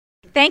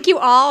Thank you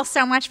all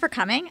so much for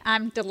coming.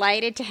 I'm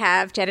delighted to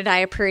have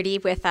Jedediah Purdy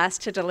with us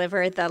to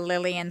deliver the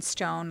Lillian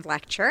Stone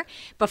Lecture.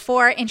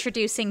 Before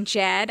introducing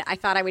Jed, I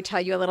thought I would tell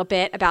you a little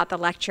bit about the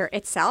lecture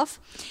itself.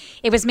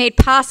 It was made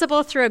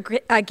possible through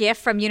a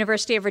gift from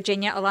University of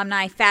Virginia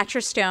alumni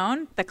Thatcher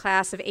Stone, the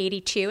class of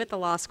 '82 at the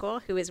law school,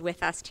 who is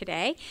with us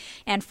today,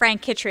 and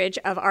Frank Kittredge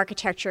of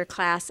architecture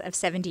class of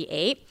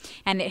 '78,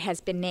 and it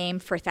has been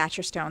named for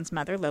Thatcher Stone's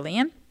mother,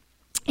 Lillian.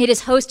 It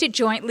is hosted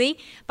jointly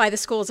by the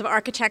Schools of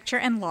Architecture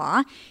and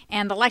Law,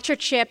 and the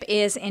lectureship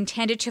is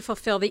intended to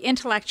fulfill the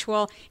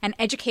intellectual and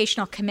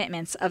educational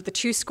commitments of the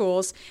two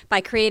schools by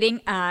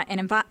creating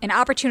an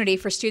opportunity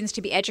for students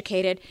to be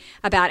educated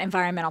about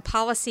environmental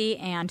policy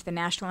and the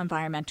National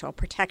Environmental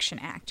Protection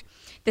Act.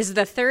 This is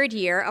the third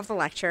year of the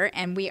lecture,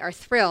 and we are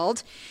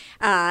thrilled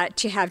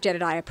to have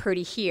Jedediah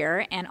Purdy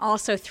here, and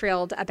also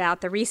thrilled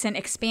about the recent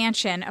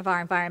expansion of our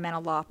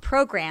environmental law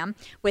program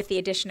with the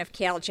addition of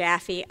Cale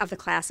Jaffe of the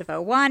class of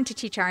 '01 to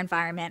teach our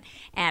environment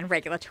and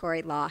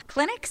regulatory law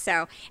clinic.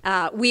 So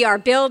we are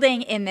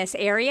building in this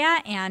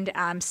area, and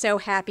I'm so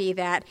happy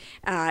that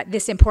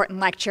this important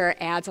lecture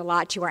adds a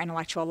lot to our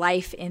intellectual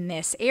life in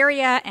this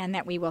area, and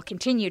that we will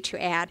continue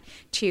to add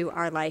to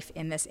our life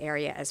in this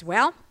area as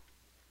well.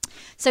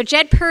 So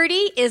Jed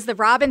Purdy is the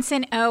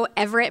Robinson O.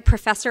 Everett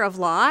Professor of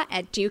Law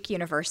at Duke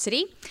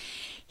University.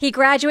 He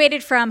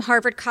graduated from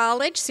Harvard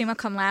College, summa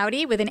cum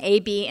laude, with an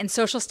A.B. in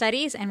social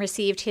studies and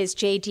received his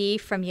J.D.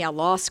 from Yale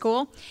Law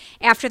School.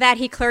 After that,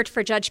 he clerked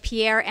for Judge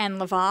Pierre N.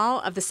 Laval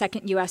of the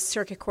Second U.S.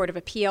 Circuit Court of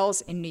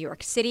Appeals in New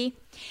York City.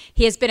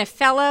 He has been a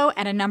fellow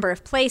at a number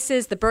of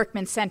places, the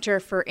Berkman Center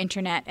for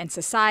Internet and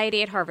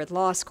Society at Harvard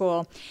Law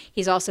School.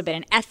 He's also been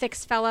an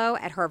ethics fellow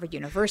at Harvard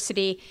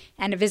University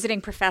and a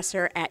visiting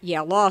professor at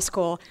Yale Law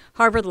School,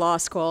 Harvard Law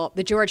School,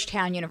 the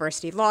Georgetown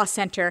University Law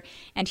Center,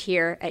 and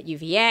here at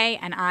UVA.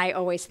 And I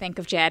always think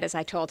of Jed, as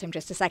I told him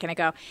just a second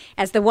ago,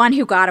 as the one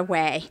who got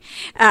away.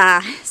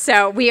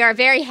 So we are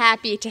very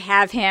happy to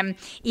have him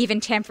even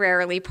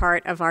temporarily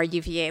part of our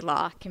UVA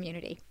law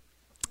community.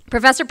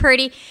 Professor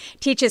Purdy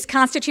teaches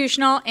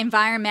constitutional,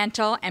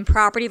 environmental, and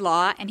property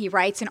law, and he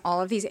writes in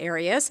all of these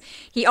areas.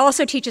 He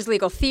also teaches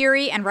legal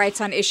theory and writes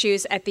on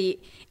issues at the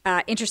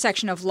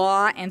intersection of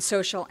law and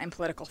social and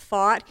political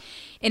thought.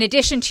 In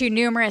addition to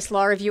numerous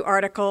law review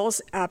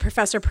articles,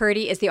 Professor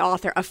Purdy is the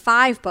author of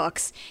 5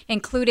 books,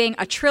 including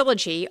a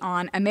trilogy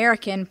on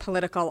American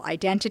political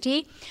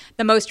identity.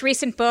 The most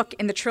recent book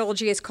in the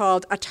trilogy is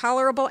called A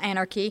Tolerable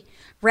Anarchy: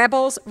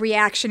 Rebels,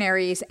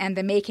 Reactionaries, and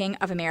the Making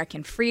of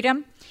American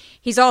Freedom.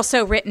 He's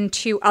also written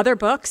 2 other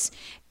books,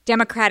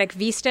 Democratic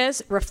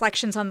Vistas,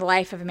 Reflections on the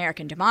Life of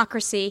American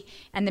Democracy,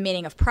 and the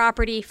Meaning of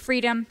Property,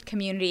 Freedom,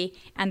 Community,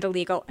 and the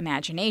Legal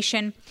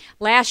Imagination.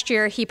 Last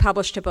year, he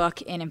published a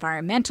book in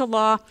environmental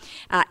law,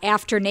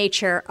 After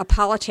Nature, A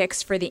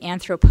Politics for the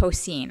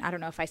Anthropocene. I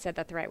don't know if I said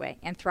that the right way.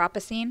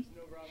 Anthropocene?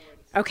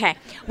 Okay,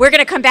 we're going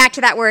to come back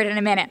to that word in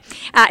a minute.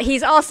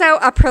 He's also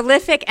a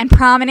prolific and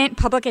prominent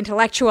public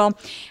intellectual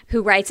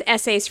who writes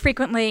essays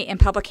frequently in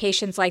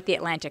publications like the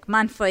Atlantic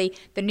Monthly,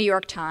 the New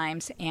York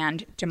Times,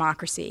 and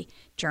Democracy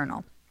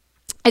Journal.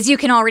 As you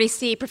can already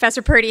see,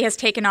 Professor Purdy has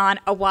taken on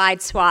a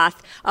wide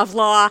swath of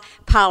law,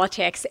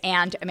 politics,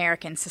 and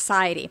American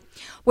society.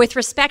 With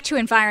respect to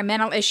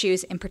environmental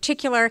issues in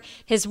particular,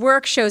 his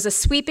work shows a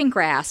sweeping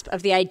grasp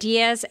of the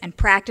ideas and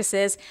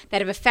practices that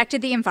have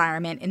affected the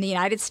environment in the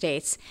United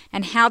States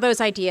and how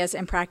those ideas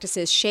and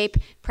practices shape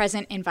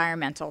present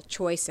environmental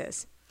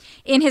choices.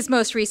 In his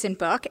most recent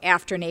book,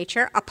 After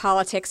Nature, A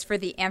Politics for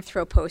the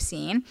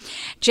Anthropocene,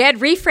 Jed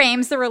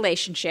reframes the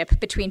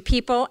relationship between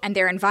people and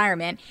their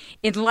environment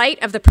in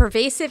light of the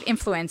pervasive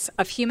influence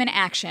of human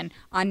action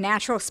on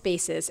natural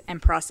spaces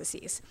and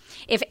processes.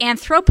 If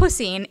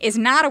Anthropocene is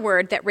not a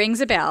word that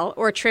rings a bell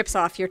or trips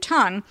off your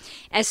tongue,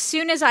 as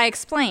soon as I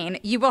explain,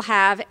 you will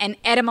have an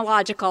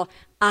etymological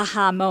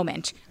aha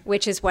moment,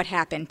 which is what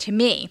happened to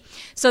me.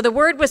 So the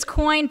word was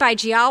coined by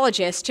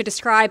geologists to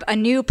describe a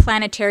new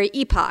planetary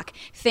epoch.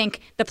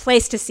 Think the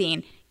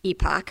Pleistocene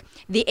epoch,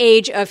 the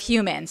age of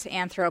humans,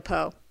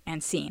 anthropo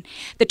and scene.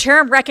 The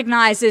term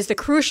recognizes the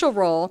crucial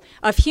role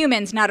of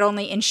humans not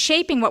only in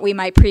shaping what we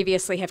might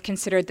previously have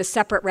considered the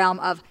separate realm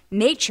of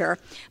nature,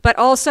 but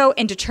also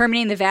in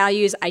determining the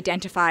values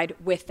identified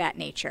with that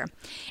nature.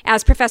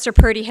 As Professor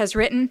Purdy has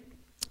written,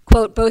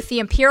 quote, both the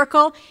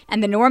empirical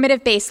and the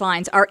normative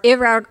baselines are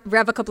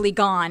irrevocably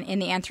gone in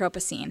the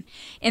Anthropocene.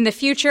 In the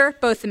future,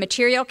 both the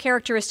material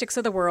characteristics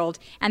of the world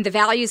and the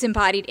values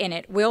embodied in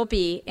it will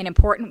be, in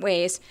important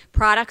ways,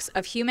 products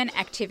of human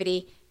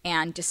activity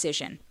and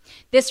decision.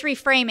 This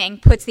reframing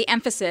puts the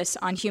emphasis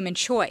on human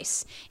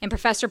choice. In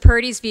Professor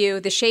Purdy's view,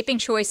 the shaping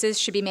choices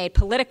should be made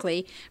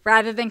politically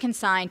rather than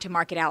consigned to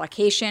market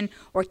allocation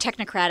or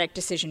technocratic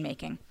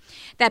decision-making.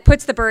 That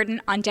puts the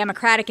burden on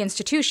democratic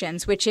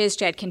institutions, which is,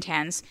 Jed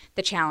contends,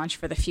 the challenge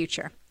for the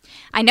future.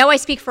 I know I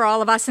speak for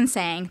all of us in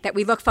saying that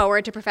we look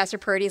forward to Professor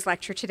Purdy's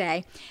lecture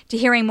today, to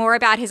hearing more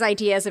about his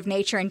ideas of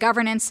nature and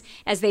governance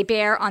as they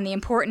bear on the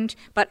important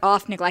but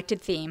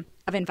oft-neglected theme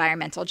of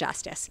environmental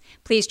justice.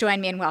 Please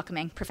join me in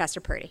welcoming Professor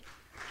Purdy.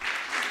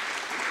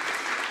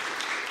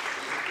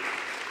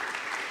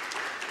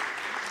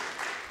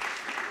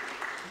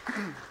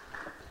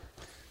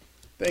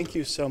 Thank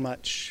you so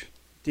much,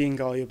 Dean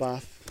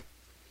Goluboff,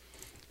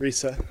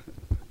 Risa,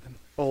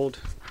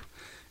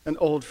 an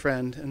old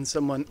friend and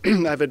someone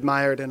I've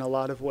admired in a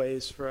lot of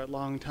ways for a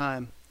long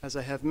time, as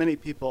I have many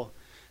people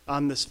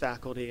on this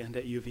faculty and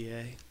at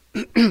UVA.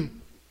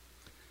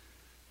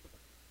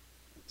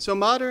 So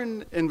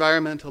modern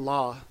environmental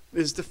law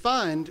is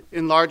defined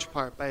in large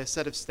part by a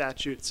set of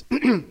statutes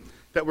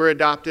that were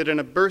adopted in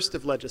a burst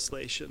of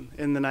legislation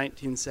in the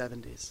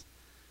 1970s.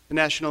 The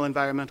National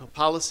Environmental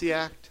Policy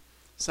Act,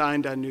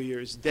 signed on New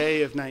Year's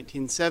Day of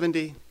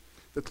 1970,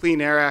 the Clean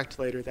Air Act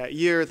later that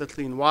year, the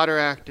Clean Water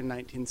Act in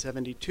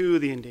 1972,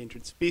 the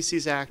Endangered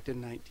Species Act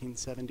in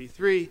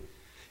 1973,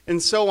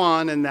 and so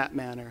on in that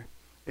manner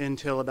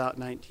until about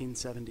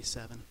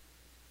 1977.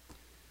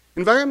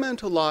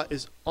 Environmental law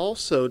is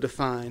also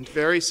defined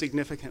very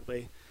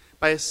significantly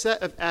by a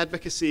set of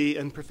advocacy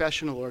and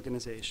professional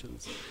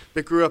organizations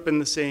that grew up in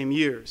the same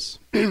years.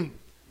 The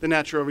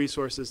Natural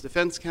Resources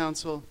Defense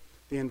Council,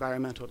 the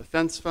Environmental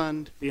Defense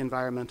Fund, the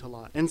Environmental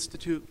Law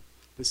Institute,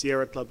 the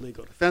Sierra Club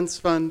Legal Defense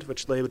Fund,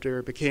 which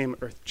later became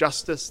Earth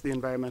Justice, the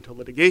environmental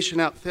litigation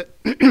outfit.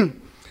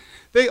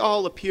 They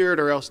all appeared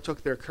or else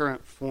took their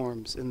current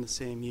forms in the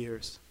same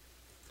years.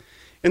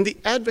 And the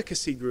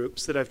advocacy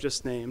groups that I've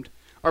just named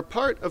are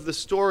part of the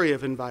story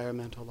of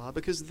environmental law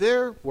because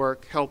their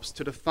work helps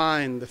to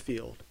define the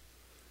field.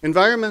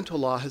 Environmental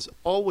law has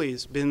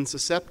always been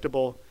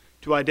susceptible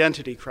to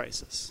identity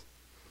crisis.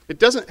 It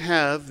doesn't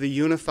have the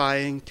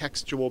unifying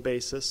textual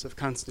basis of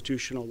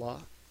constitutional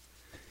law.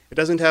 It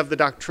doesn't have the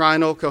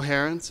doctrinal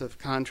coherence of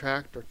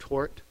contract or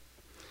tort,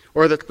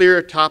 or the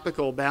clear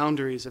topical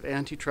boundaries of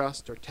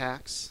antitrust or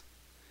tax.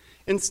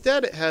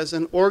 Instead, it has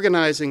an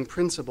organizing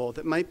principle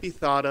that might be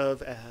thought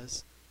of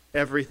as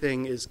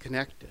everything is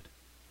connected.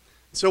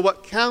 So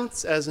what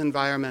counts as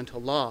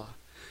environmental law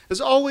has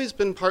always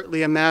been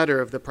partly a matter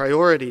of the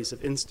priorities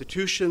of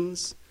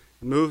institutions,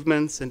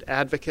 movements, and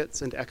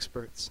advocates and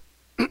experts.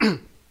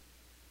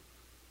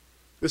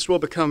 This will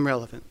become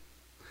relevant.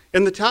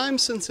 In the time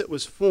since it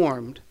was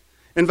formed,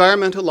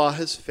 environmental law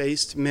has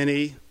faced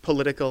many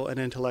political and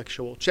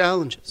intellectual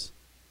challenges.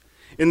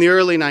 In the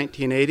early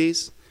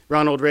 1980s,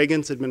 Ronald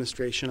Reagan's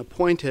administration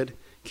appointed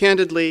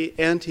candidly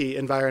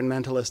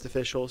anti-environmentalist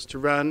officials to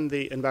run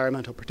the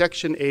Environmental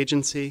Protection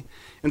Agency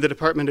and the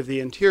Department of the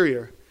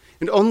Interior,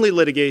 and only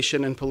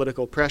litigation and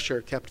political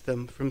pressure kept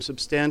them from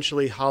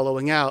substantially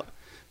hollowing out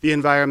the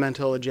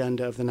environmental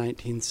agenda of the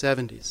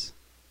 1970s.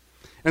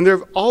 And there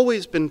have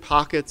always been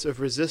pockets of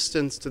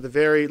resistance to the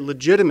very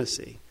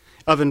legitimacy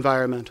of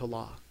environmental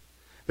law.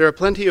 There are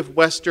plenty of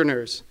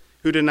Westerners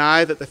who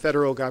deny that the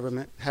federal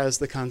government has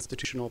the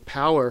constitutional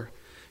power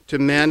to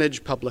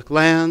manage public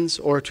lands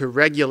or to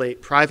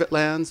regulate private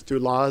lands through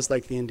laws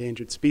like the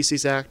Endangered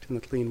Species Act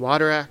and the Clean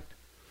Water Act.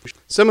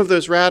 Some of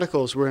those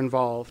radicals were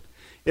involved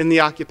in the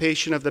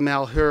occupation of the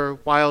Malheur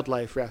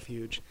Wildlife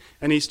Refuge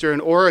in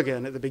eastern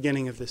Oregon at the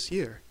beginning of this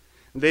year.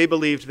 They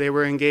believed they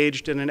were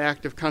engaged in an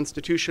act of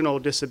constitutional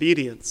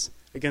disobedience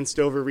against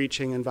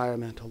overreaching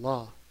environmental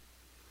law.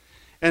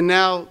 And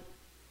now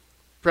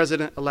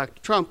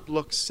President-elect Trump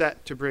looks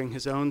set to bring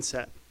his own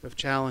set of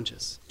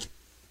challenges.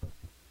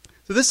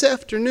 So this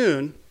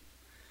afternoon,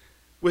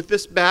 with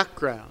this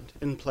background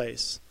in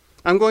place,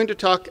 I'm going to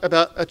talk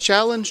about a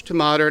challenge to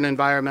modern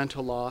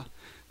environmental law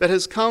that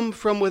has come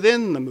from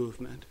within the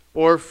movement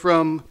or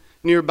from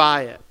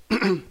nearby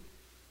it,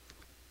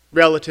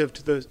 relative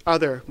to the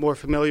other more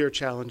familiar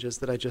challenges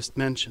that I just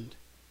mentioned.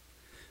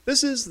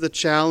 This is the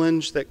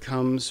challenge that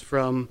comes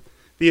from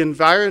the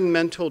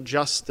environmental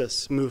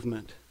justice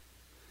movement,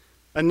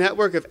 a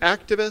network of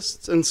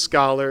activists and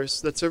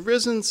scholars that's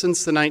arisen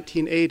since the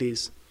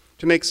 1980s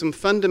to make some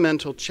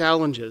fundamental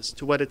challenges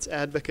to what its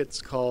advocates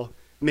call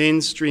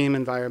mainstream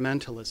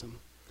environmentalism.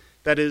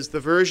 That is, the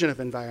version of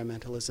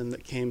environmentalism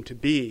that came to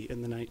be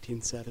in the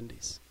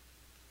 1970s.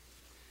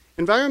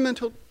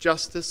 Environmental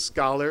justice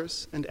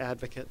scholars and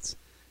advocates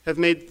have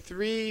made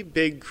three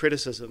big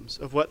criticisms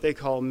of what they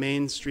call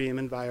mainstream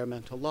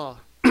environmental law.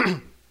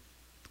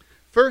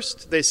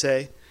 First, they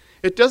say,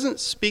 it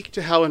doesn't speak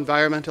to how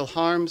environmental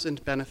harms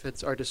and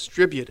benefits are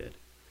distributed,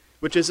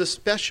 which is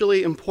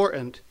especially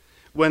important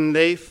when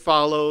they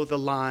follow the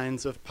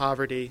lines of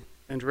poverty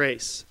and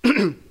race.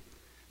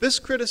 This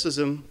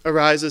criticism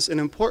arises in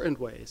important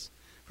ways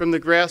from the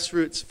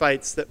grassroots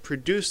fights that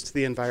produced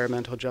the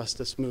environmental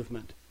justice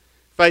movement.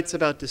 Fights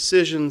about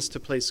decisions to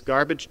place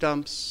garbage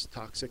dumps,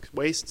 toxic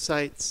waste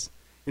sites,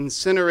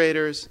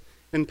 incinerators,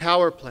 and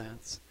power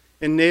plants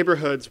in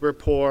neighborhoods where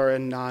poor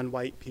and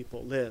non-white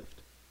people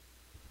lived.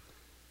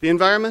 The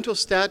environmental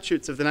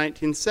statutes of the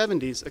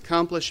 1970s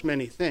accomplish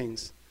many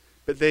things,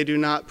 but they do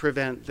not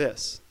prevent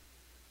this.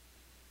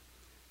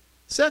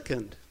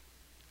 Second,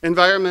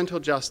 environmental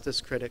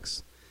justice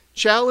critics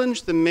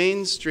challenge the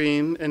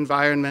mainstream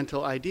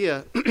environmental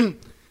idea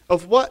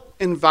of what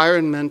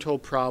environmental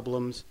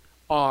problems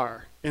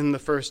are in the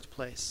first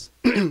place.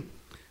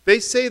 They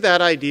say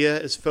that idea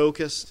is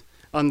focused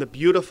on the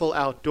beautiful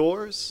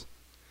outdoors,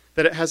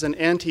 that it has an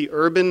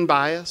anti-urban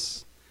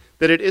bias,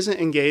 that it isn't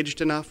engaged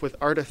enough with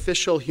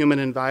artificial human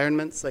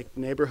environments like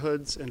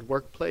neighborhoods and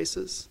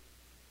workplaces.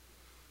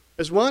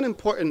 As one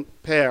important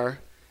pair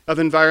of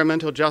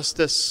environmental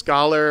justice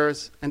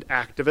scholars and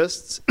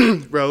activists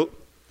wrote,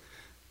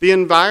 the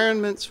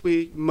environments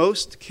we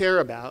most care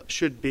about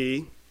should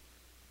be,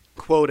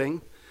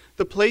 quoting,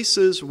 the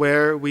places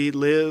where we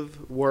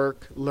live,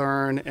 work,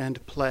 learn,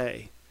 and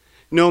play,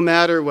 no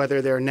matter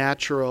whether they're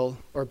natural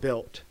or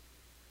built.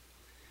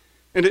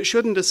 And it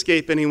shouldn't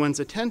escape anyone's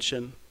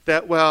attention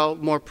that while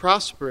more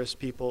prosperous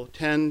people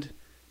tend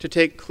to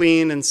take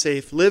clean and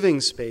safe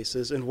living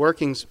spaces and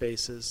working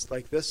spaces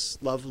like this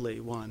lovely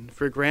one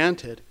for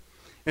granted,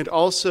 and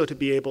also to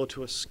be able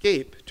to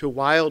escape to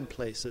wild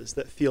places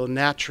that feel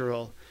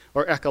natural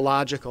or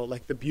ecological,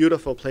 like the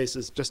beautiful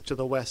places just to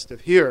the west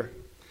of here,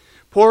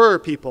 poorer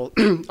people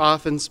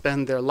often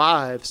spend their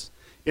lives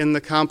in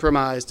the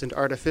compromised and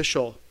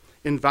artificial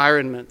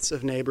environments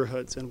of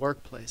neighborhoods and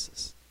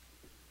workplaces.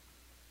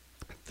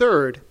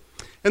 Third,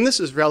 and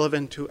this is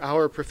relevant to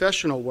our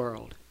professional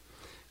world,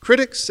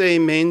 critics say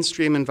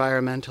mainstream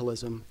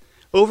environmentalism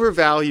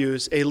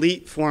overvalues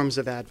elite forms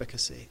of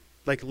advocacy,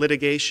 like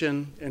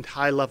litigation and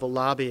high-level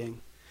lobbying,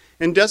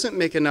 and doesn't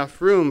make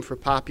enough room for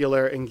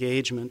popular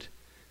engagement,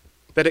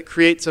 that it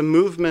creates a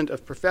movement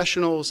of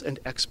professionals and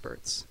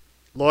experts,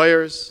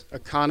 lawyers,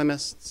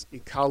 economists,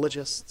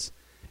 ecologists,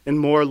 and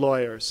more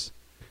lawyers,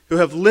 who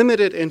have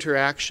limited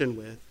interaction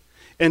with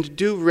and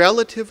do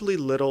relatively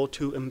little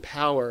to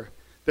empower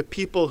the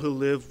people who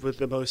live with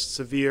the most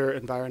severe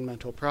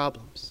environmental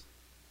problems.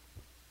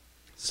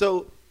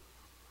 So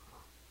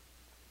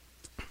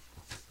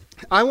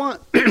I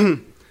want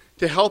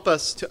to help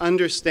us to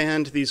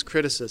understand these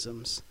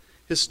criticisms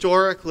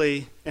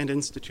historically and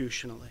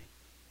institutionally.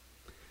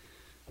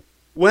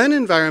 When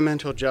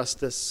environmental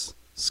justice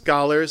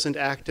scholars and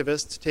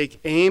activists take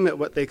aim at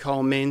what they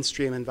call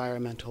mainstream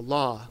environmental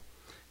law,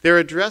 they're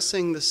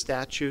addressing the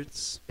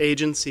statutes,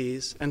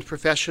 agencies, and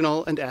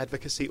professional and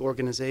advocacy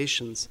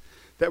organizations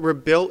that were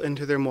built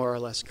into their more or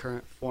less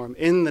current form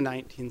in the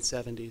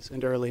 1970s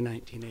and early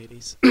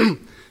 1980s,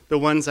 the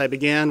ones I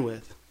began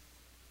with.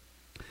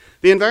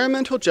 The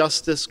environmental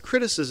justice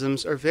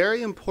criticisms are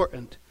very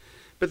important,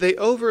 but they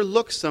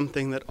overlook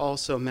something that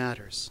also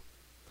matters.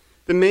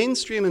 The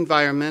mainstream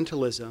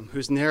environmentalism,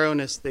 whose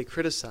narrowness they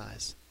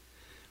criticize,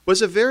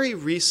 was a very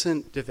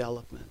recent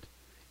development,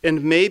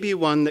 and maybe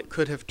one that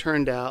could have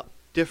turned out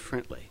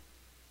differently.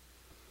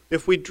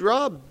 If we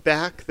draw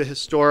back the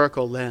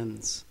historical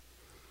lens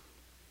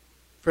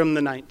from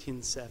the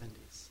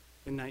 1970s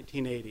and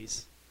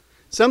 1980s,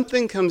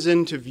 something comes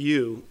into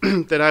view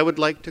that I would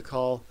like to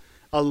call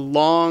a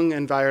long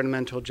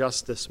environmental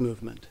justice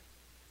movement.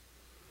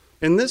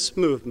 In this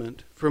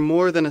movement, for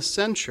more than a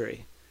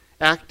century,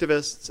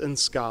 activists and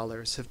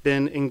scholars have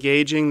been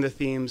engaging the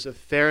themes of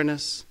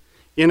fairness,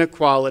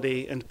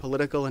 inequality, and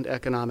political and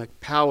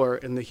economic power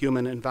in the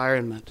human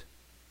environment.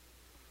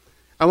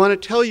 I want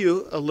to tell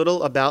you a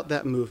little about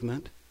that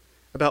movement,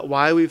 about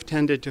why we've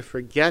tended to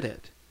forget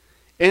it,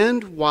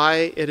 and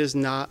why it is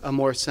not a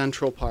more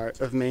central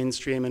part of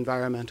mainstream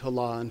environmental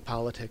law and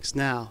politics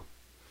now.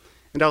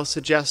 And I'll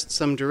suggest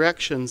some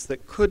directions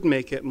that could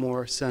make it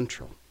more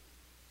central.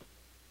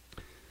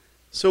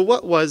 So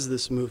what was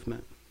this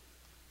movement?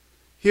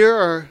 Here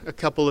are a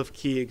couple of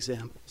key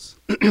examples.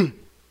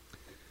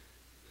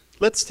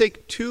 Let's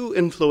take two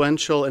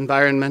influential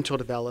environmental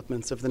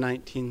developments of the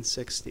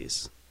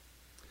 1960s.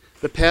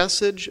 The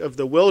passage of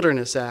the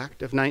Wilderness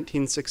Act of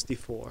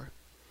 1964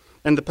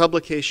 and the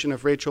publication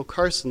of Rachel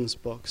Carson's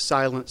book,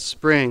 Silent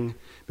Spring,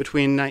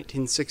 between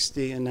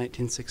 1960 and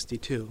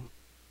 1962.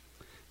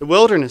 The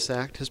Wilderness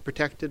Act has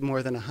protected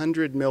more than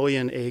 100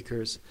 million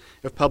acres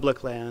of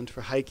public land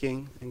for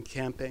hiking and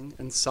camping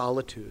and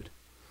solitude.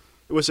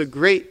 It was a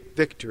great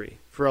victory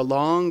for a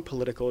long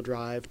political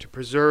drive to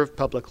preserve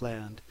public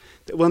land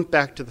that went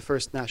back to the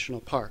first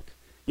national park,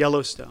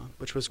 Yellowstone,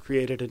 which was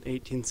created in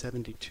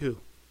 1872.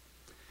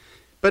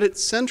 But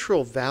its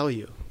central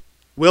value,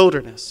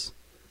 wilderness,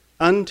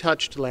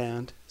 untouched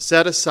land,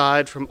 set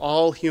aside from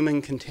all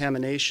human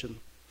contamination,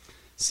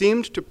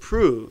 seemed to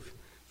prove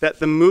that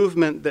the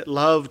movement that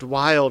loved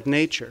wild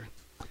nature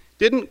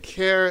didn't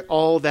care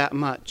all that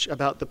much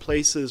about the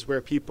places where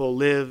people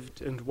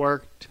lived and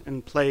worked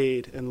and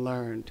played and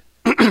learned.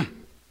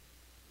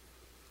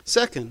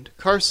 Second,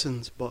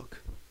 Carson's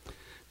book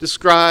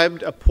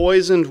described a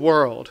poisoned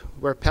world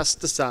where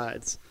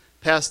pesticides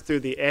passed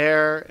through the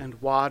air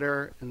and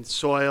water and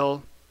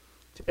soil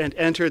and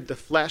entered the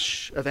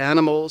flesh of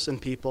animals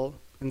and people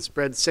and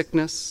spread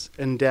sickness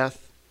and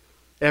death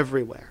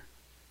everywhere.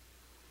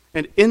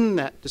 And in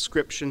that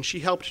description, she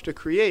helped to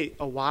create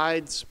a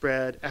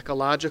widespread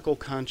ecological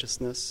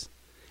consciousness,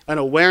 an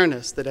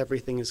awareness that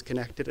everything is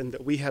connected and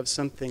that we have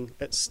something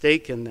at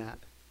stake in that.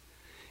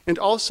 And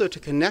also to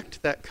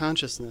connect that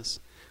consciousness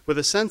with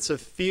a sense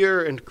of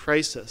fear and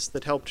crisis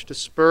that helped to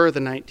spur the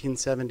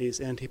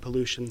 1970s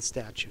anti-pollution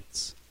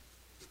statutes.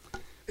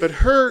 But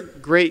her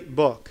great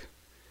book,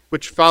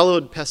 which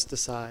followed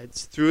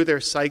pesticides through their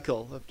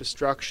cycle of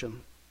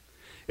destruction,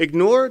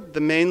 ignored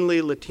the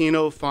mainly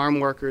Latino farm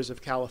workers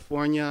of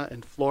California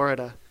and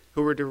Florida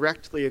who were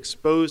directly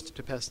exposed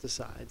to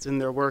pesticides in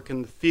their work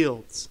in the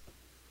fields.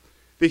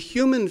 The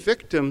human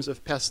victims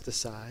of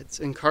pesticides,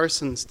 in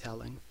Carson's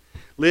telling,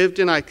 lived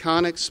in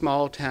iconic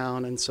small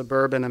town and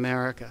suburban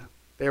America.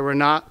 They were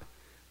not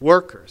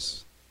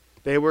workers.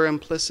 They were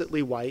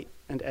implicitly white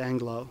and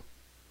Anglo.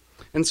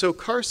 And so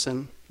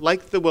Carson,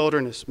 like the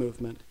wilderness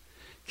movement,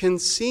 can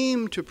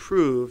seem to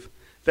prove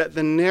that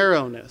the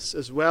narrowness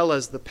as well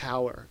as the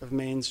power of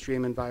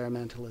mainstream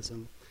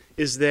environmentalism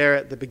is there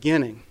at the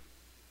beginning.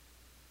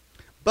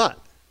 But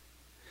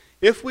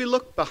if we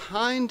look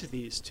behind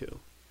these two,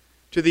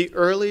 to the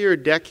earlier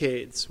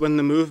decades when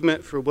the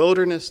movement for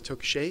wilderness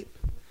took shape,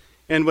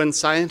 and when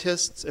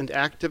scientists and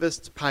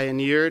activists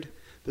pioneered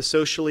the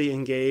socially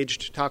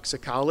engaged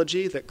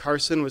toxicology that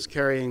Carson was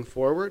carrying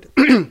forward,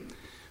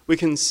 we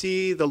can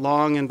see the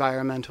long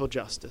environmental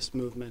justice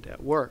movement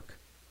at work.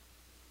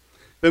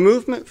 The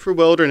movement for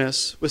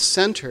wilderness was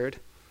centered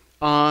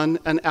on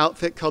an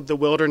outfit called the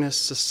Wilderness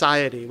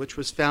Society, which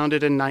was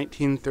founded in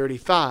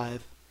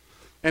 1935,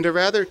 and a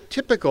rather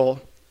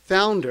typical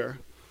founder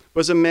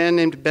was a man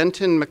named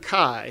Benton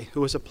MacKaye, who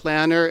was a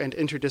planner and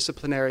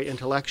interdisciplinary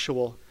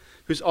intellectual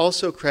who's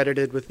also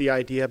credited with the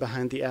idea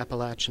behind the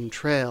Appalachian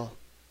Trail.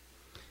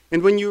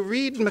 And when you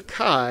read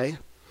MacKaye,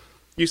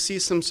 you see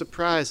some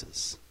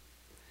surprises.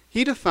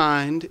 He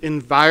defined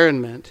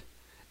environment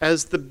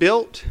as the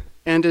built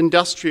and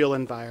industrial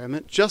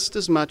environment just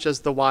as much as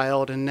the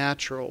wild and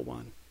natural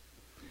one.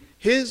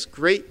 His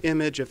great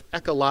image of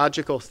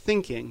ecological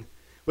thinking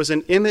was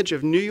an image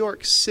of New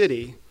York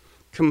City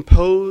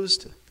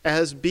composed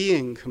as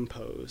being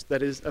composed,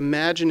 that is,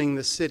 imagining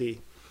the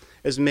city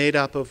as made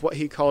up of what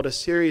he called a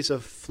series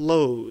of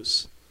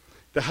flows: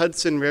 the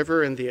Hudson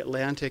River and the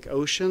Atlantic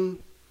Ocean,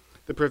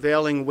 the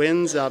prevailing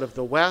winds out of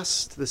the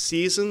west, the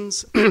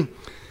seasons,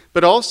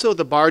 but also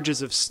the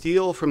barges of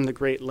steel from the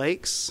Great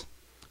Lakes,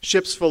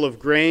 ships full of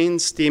grain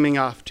steaming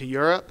off to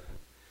Europe,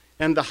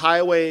 and the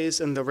highways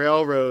and the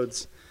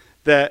railroads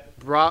that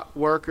brought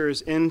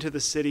workers into the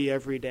city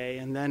every day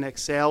and then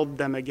exhaled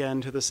them again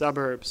to the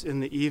suburbs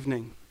in the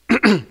evening.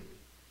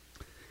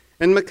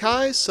 And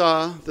MacKaye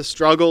saw the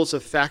struggles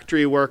of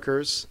factory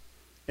workers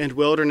and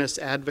wilderness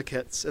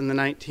advocates in the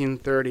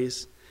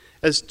 1930s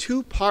as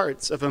two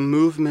parts of a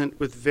movement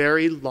with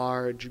very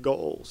large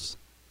goals: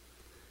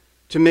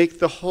 to make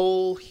the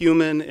whole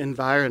human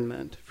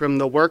environment, from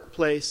the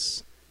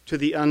workplace to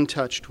the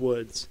untouched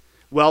woods,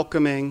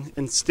 welcoming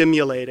and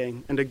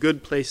stimulating and a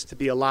good place to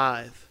be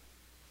alive.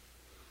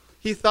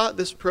 He thought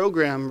this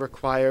program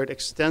required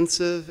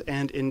extensive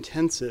and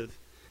intensive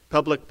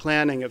public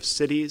planning of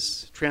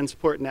cities,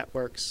 transport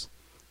networks,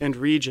 and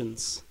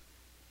regions.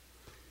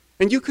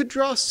 And you could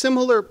draw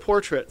similar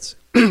portraits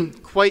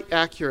quite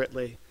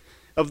accurately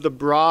of the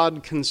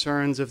broad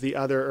concerns of the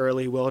other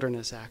early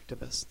wilderness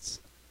activists.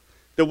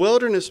 The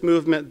wilderness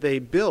movement they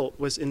built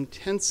was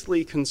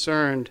intensely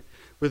concerned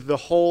with the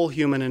whole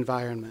human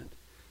environment,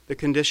 the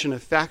condition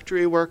of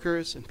factory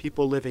workers and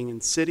people living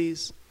in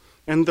cities,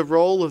 and the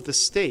role of the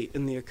state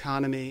in the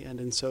economy and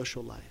in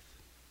social life.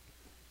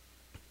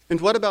 And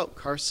what about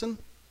Carson?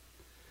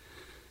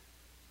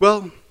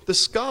 Well, the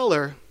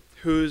scholar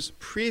whose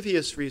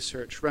previous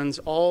research runs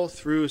all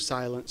through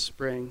Silent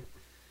Spring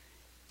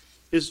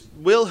is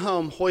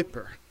Wilhelm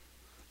Heuper,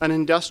 an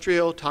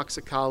industrial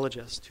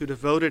toxicologist who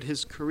devoted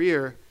his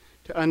career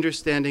to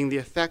understanding the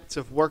effects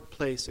of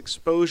workplace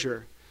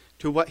exposure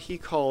to what he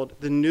called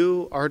the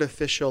new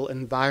artificial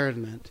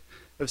environment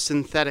of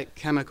synthetic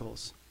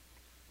chemicals.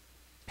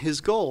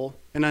 His goal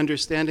in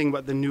understanding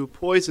what the new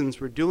poisons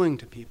were doing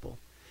to people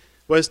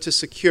was to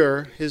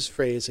secure, his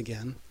phrase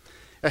again,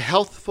 a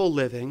healthful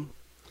living,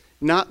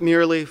 not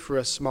merely for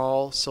a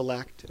small,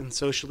 select, and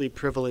socially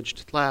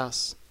privileged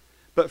class,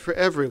 but for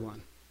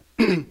everyone.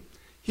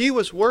 He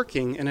was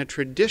working in a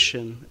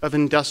tradition of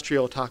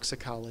industrial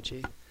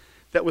toxicology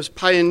that was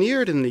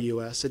pioneered in the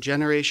U.S. a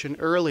generation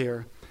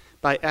earlier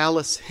by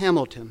Alice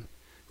Hamilton,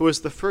 who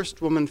was the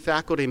first woman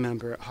faculty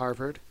member at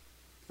Harvard,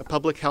 a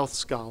public health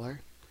scholar,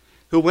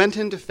 who went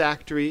into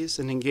factories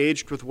and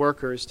engaged with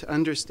workers to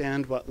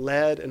understand what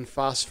lead and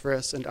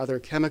phosphorus and other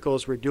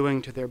chemicals were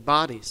doing to their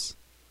bodies.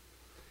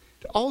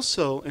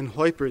 Also in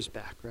Heuper's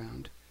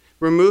background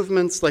were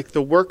movements like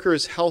the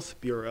Workers' Health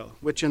Bureau,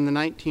 which in the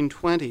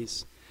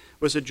 1920s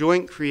was a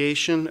joint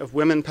creation of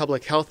women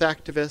public health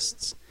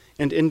activists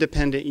and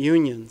independent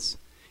unions,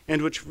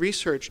 and which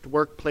researched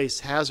workplace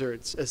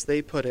hazards, as they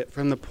put it,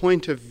 from the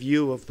point of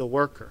view of the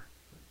worker.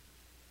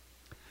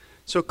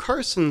 So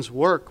Carson's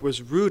work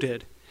was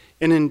rooted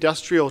in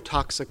industrial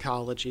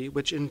toxicology,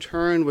 which in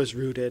turn was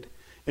rooted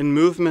in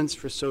movements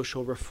for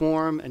social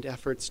reform and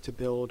efforts to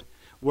build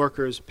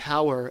workers'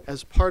 power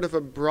as part of a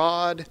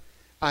broad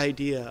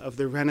idea of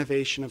the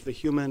renovation of the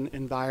human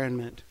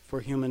environment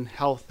for human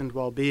health and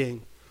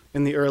well-being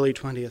in the early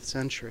 20th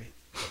century.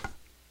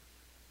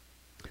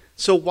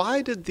 So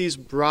why did these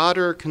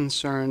broader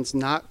concerns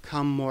not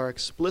come more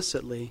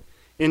explicitly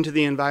into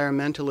the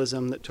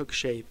environmentalism that took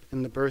shape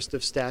in the burst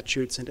of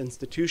statutes and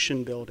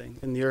institution building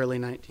in the early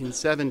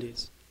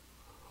 1970s?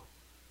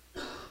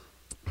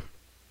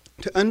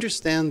 To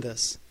understand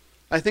this,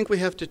 I think we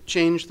have to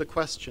change the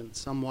question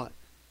somewhat.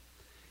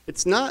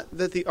 It's not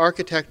that the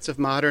architects of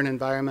modern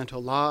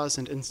environmental laws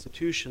and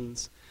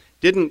institutions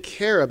didn't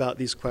care about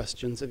these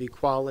questions of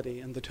equality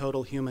and the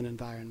total human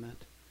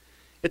environment.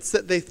 It's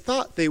that they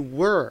thought they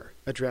were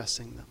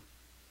addressing them.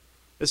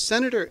 As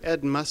Senator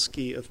Ed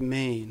Muskie of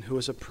Maine, who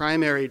was a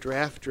primary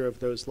drafter of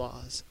those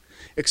laws,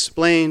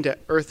 explained at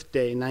Earth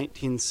Day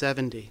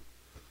 1970,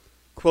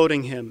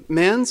 quoting him,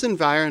 "Man's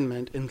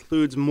environment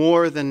includes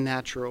more than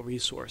natural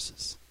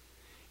resources.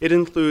 It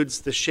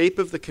includes the shape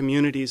of the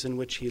communities in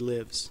which he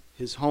lives,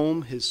 his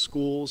home, his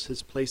schools,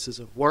 his places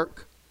of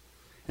work."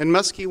 And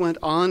Muskie went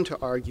on to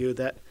argue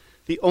that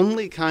the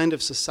only kind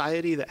of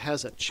society that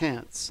has a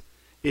chance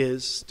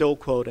is, still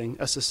quoting,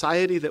 "a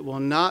society that will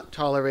not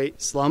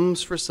tolerate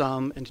slums for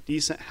some and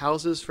decent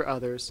houses for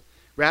others,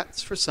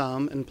 rats for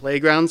some and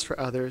playgrounds for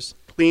others,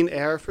 clean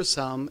air for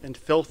some and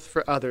filth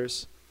for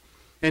others."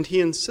 And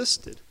he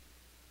insisted,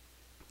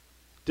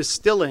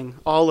 distilling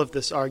all of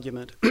this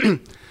argument,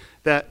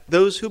 that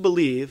those who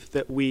believe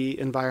that we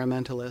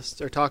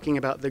environmentalists are talking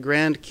about the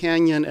Grand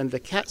Canyon and the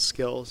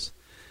Catskills,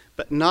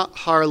 but not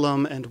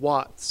Harlem and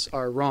Watts,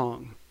 are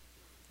wrong.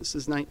 This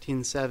is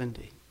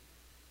 1970.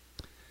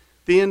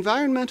 The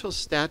environmental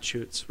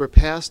statutes were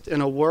passed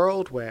in a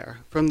world where,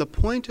 from the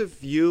point of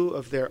view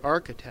of their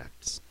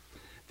architects,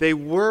 they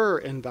were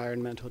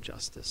environmental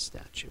justice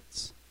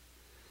statutes.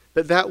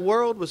 But that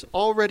world was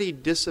already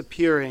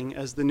disappearing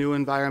as the new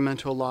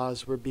environmental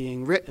laws were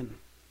being written.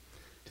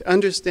 To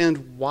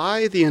understand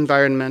why the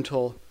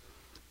environmental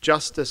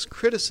justice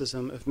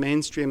criticism of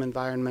mainstream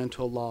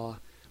environmental law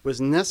was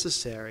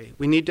necessary,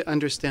 we need to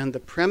understand the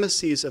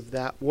premises of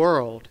that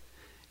world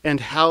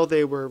and how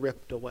they were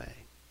ripped away.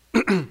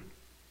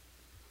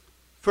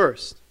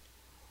 First,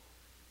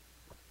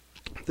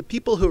 the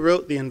people who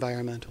wrote the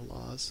environmental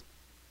laws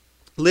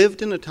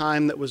lived in a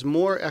time that was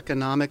more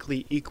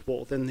economically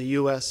equal than the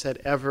U.S. had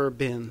ever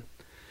been,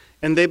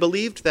 and they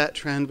believed that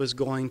trend was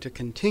going to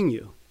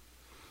continue,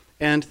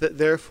 and that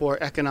therefore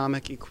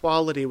economic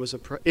inequality was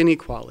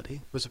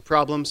a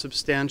problem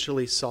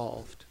substantially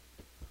solved.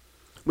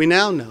 We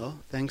now know,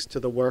 thanks to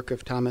the work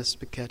of Thomas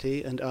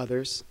Piketty and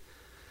others,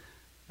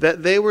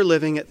 that they were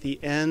living at the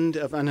end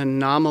of an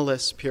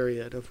anomalous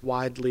period of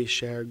widely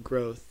shared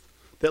growth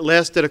that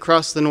lasted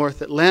across the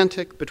North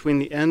Atlantic between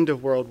the end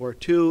of World War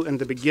II and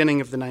the beginning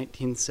of the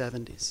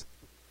 1970s.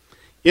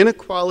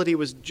 Inequality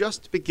was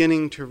just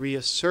beginning to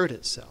reassert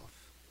itself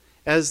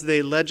as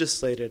they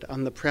legislated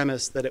on the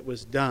premise that it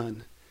was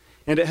done,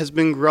 and it has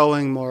been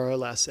growing more or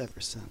less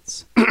ever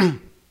since.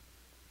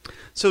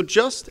 So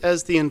just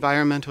as the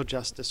environmental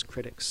justice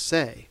critics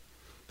say,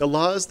 the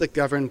laws that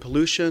govern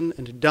pollution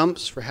and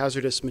dumps for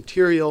hazardous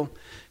material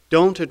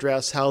don't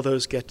address how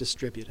those get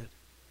distributed.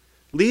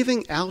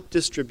 Leaving out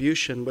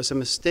distribution was a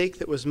mistake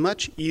that was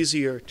much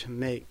easier to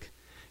make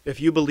if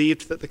you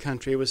believed that the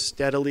country was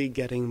steadily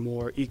getting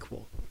more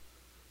equal.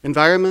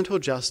 Environmental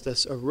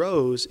justice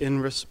arose in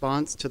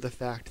response to the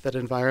fact that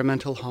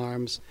environmental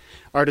harms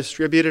are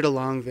distributed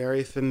along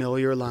very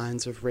familiar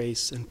lines of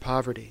race and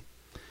poverty.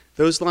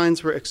 Those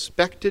lines were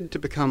expected to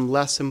become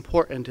less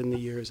important in the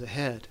years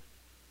ahead.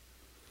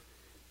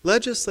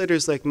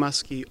 Legislators like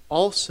Muskie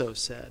also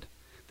said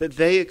that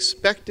they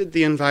expected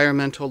the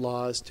environmental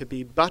laws to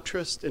be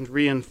buttressed and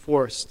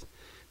reinforced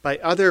by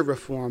other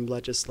reform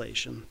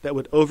legislation that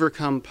would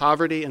overcome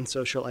poverty and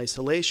social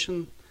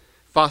isolation,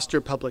 foster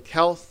public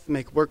health,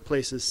 make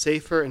workplaces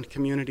safer and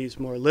communities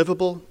more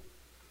livable.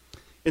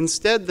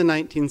 Instead, the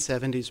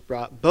 1970s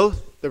brought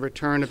both the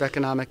return of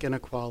economic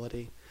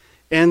inequality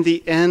and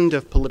the end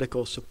of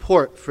political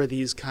support for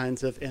these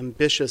kinds of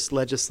ambitious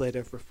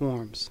legislative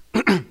reforms.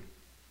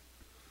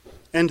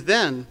 And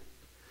then,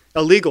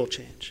 a legal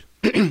change.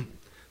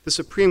 The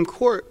Supreme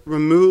Court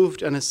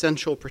removed an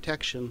essential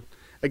protection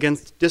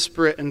against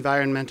disparate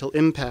environmental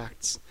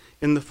impacts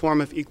in the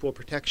form of equal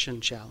protection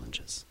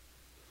challenges.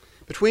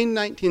 Between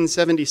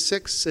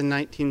 1976 and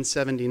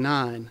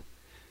 1979,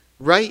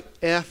 right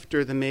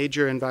after the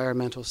major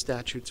environmental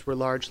statutes were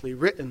largely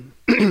written,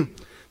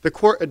 the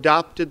court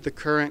adopted the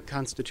current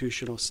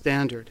constitutional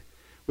standard,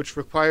 which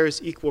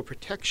requires equal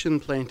protection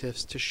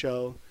plaintiffs to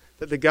show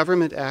that the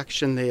government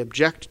action they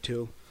object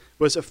to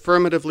was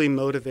affirmatively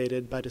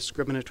motivated by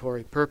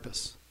discriminatory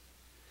purpose.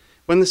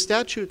 When the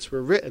statutes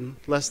were written,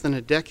 less than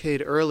a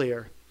decade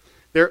earlier,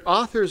 their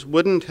authors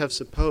wouldn't have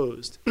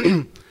supposed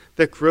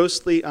that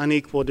grossly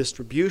unequal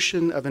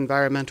distribution of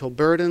environmental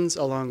burdens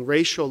along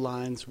racial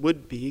lines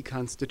would be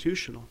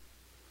constitutional.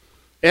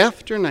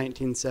 After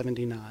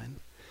 1979,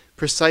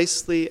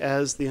 precisely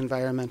as the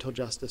environmental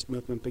justice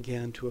movement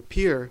began to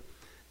appear,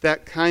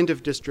 that kind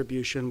of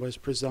distribution was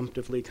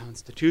presumptively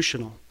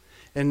constitutional,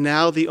 and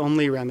now the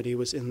only remedy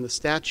was in the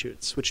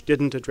statutes, which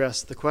didn't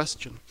address the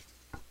question.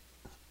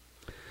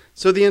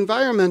 So the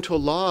environmental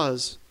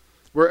laws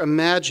were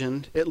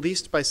imagined, at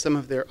least by some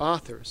of their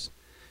authors,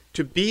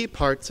 to be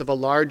parts of a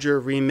larger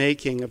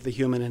remaking of the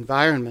human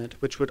environment,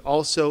 which would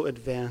also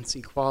advance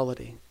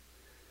equality.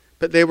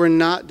 But they were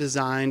not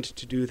designed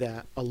to do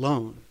that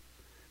alone.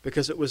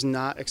 because it was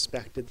not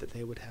expected that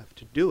they would have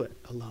to do it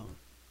alone.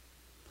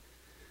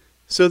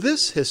 So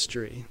this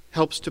history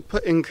helps to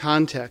put in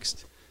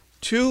context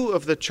two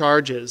of the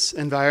charges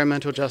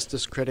environmental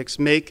justice critics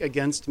make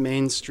against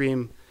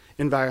mainstream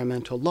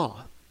environmental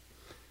law: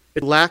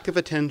 its lack of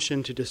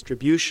attention to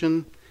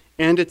distribution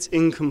and its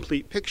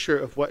incomplete picture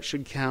of what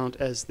should count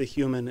as the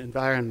human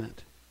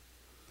environment.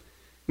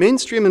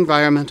 Mainstream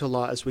environmental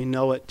law as we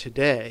know it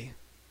today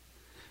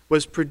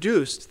was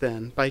produced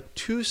then by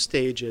two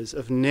stages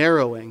of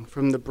narrowing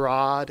from the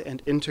broad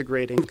and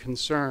integrating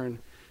concern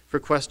for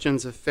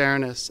questions of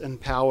fairness and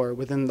power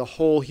within the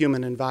whole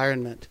human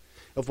environment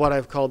of what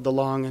I've called the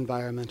long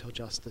environmental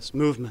justice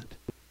movement.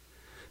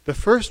 The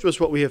first was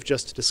what we have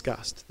just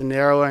discussed, the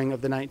narrowing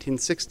of the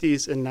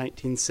 1960s and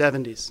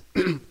 1970s.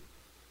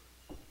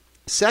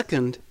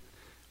 Second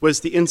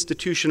was the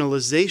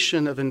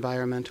institutionalization of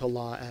environmental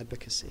law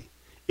advocacy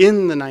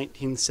in the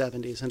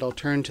 1970s, and I'll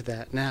turn to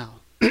that now.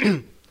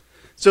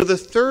 So the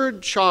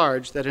third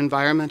charge that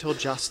environmental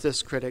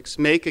justice critics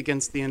make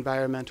against the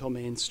environmental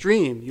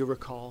mainstream, you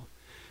recall,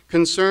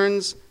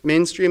 concerns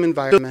mainstream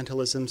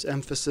environmentalism's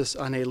emphasis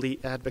on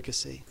elite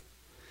advocacy.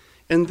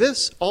 And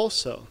this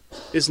also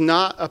is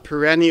not a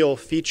perennial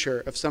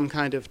feature of some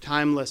kind of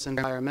timeless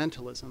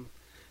environmentalism,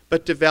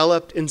 but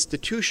developed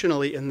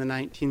institutionally in the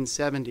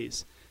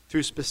 1970s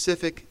through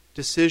specific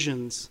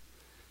decisions,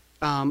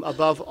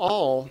 above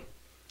all,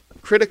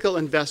 critical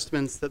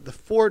investments that the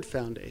Ford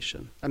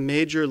Foundation, a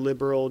major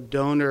liberal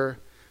donor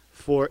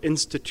for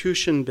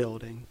institution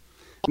building,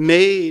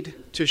 made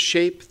to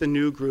shape the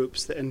new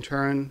groups that in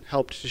turn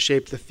helped to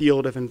shape the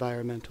field of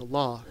environmental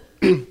law.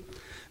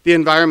 The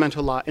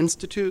Environmental Law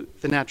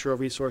Institute, the Natural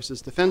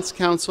Resources Defense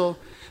Council,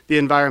 the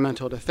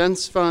Environmental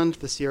Defense Fund,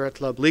 the Sierra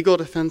Club Legal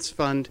Defense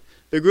Fund,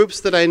 the groups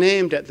that I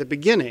named at the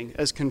beginning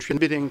as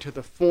contributing to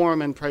the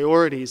form and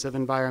priorities of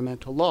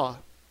environmental law,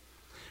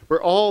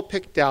 were all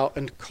picked out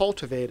and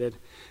cultivated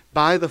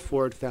by the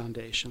Ford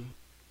Foundation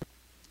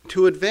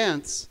to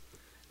advance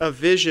a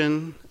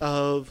vision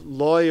of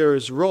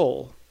lawyers'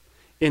 role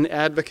in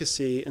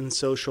advocacy and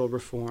social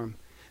reform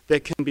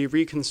that can be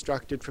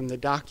reconstructed from the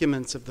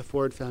documents of the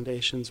Ford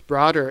Foundation's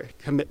broader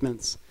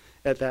commitments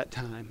at that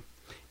time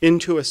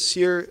into a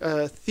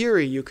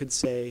theory, you could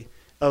say,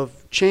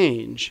 of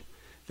change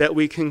that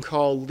we can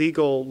call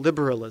legal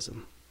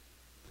liberalism.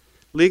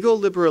 Legal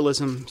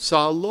liberalism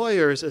saw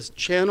lawyers as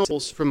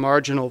channels for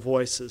marginal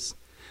voices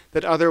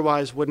that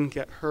otherwise wouldn't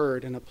get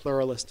heard in a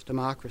pluralist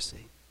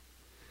democracy.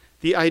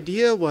 The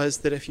idea was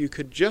that if you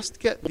could just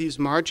get these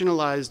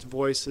marginalized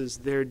voices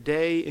their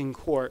day in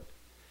court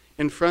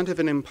in front of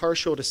an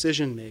impartial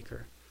decision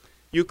maker,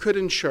 you could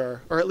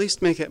ensure, or at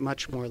least make it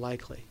much more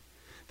likely,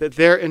 that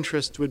their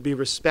interest would be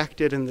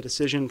respected in the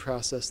decision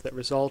process that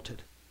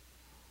resulted.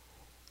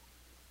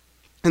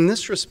 In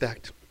this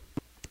respect,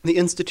 the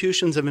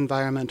institutions of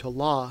environmental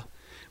law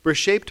were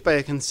shaped by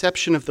a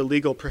conception of the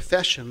legal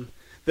profession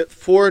that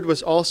Ford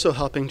was also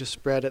helping to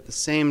spread at the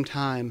same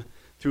time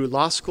through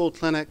law school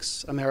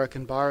clinics,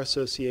 American Bar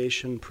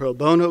Association pro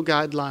bono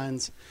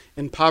guidelines,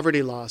 and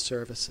poverty law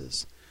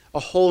services, a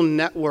whole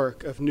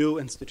network of new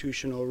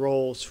institutional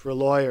roles for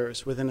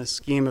lawyers within a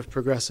scheme of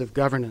progressive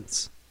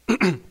governance.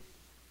 The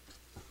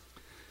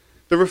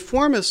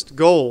reformist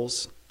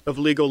goals of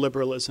legal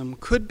liberalism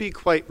could be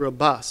quite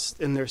robust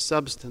in their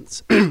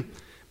substance,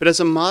 but as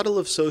a model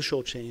of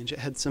social change, it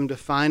had some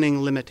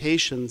defining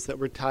limitations that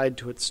were tied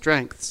to its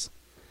strengths.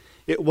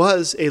 It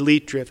was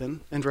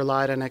elite-driven and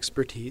relied on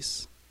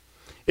expertise.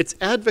 Its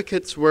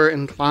advocates were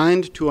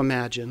inclined to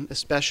imagine,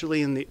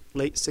 especially in the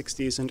late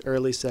 60s and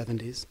early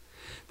 70s,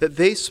 that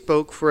they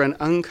spoke for an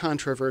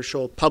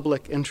uncontroversial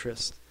public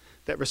interest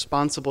that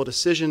responsible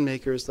decision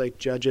makers like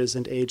judges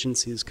and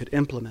agencies could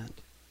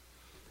implement.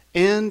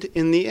 And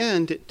in the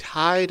end, it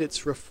tied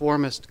its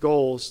reformist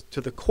goals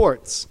to the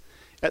courts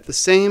at the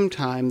same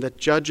time that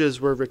judges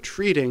were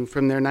retreating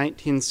from their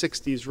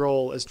 1960s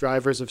role as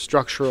drivers of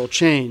structural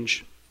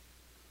change.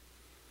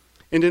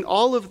 And in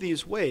all of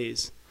these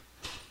ways,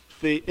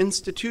 the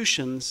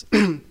institutions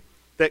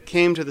that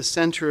came to the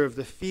center of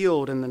the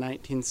field in the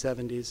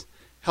 1970s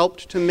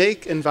helped to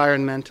make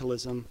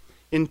environmentalism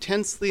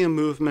intensely a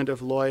movement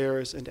of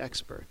lawyers and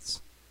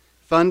experts,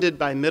 funded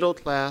by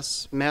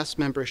middle-class mass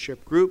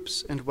membership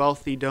groups and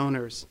wealthy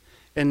donors,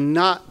 and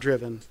not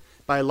driven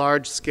by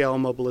large-scale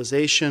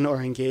mobilization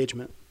or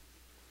engagement.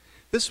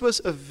 This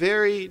was a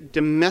very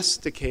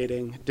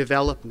domesticating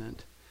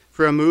development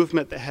for a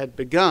movement that had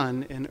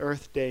begun in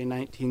Earth Day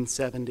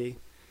 1970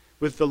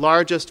 with the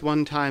largest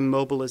one-time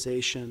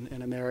mobilization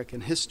in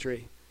American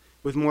history,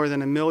 with more than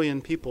 1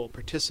 million people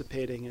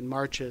participating in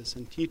marches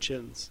and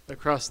teach-ins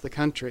across the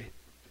country.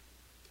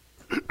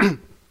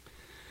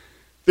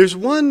 There's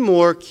one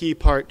more key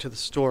part to the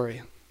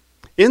story.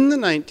 In the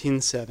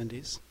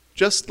 1970s,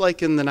 just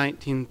like in the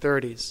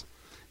 1930s,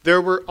 there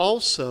were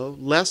also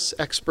less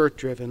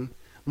expert-driven,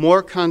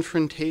 more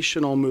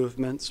confrontational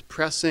movements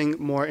pressing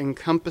more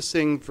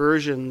encompassing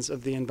versions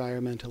of the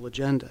environmental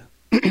agenda.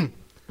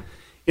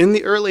 In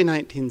the early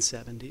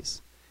 1970s,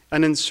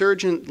 an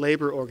insurgent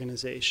labor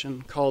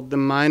organization called the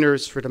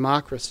Miners for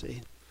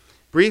Democracy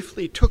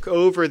briefly took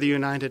over the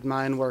United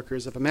Mine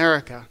Workers of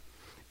America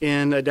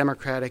in a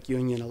Democratic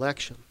union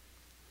election.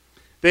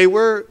 They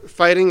were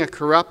fighting a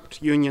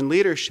corrupt union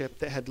leadership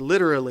that had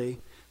literally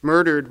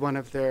murdered one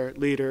of their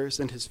leaders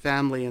and his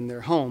family in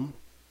their home.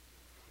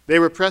 They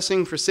were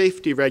pressing for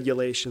safety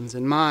regulations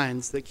in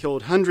mines that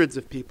killed hundreds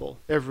of people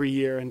every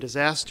year in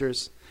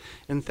disasters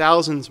and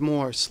thousands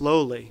more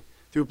slowly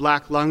through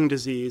black lung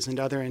disease and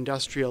other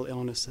industrial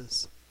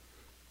illnesses.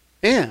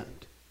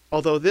 And,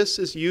 although this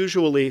is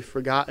usually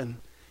forgotten,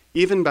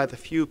 even by the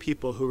few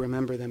people who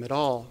remember them at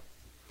all,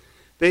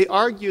 they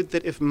argued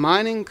that if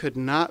mining could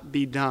not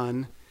be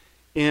done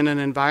in an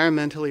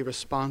environmentally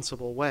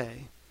responsible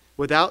way,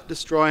 without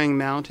destroying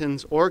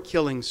mountains or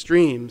killing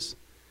streams,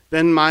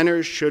 then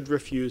miners should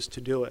refuse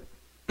to do it.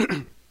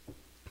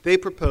 They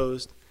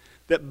proposed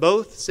that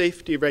both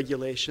safety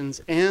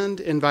regulations and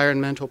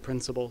environmental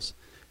principles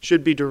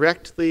should be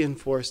directly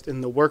enforced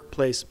in the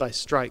workplace by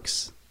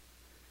strikes.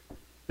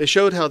 They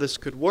showed how this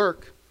could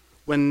work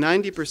when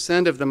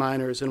 90% of the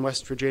miners in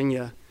West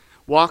Virginia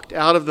walked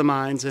out of the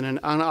mines in an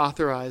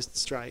unauthorized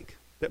strike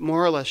that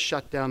more or less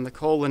shut down the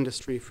coal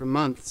industry for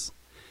months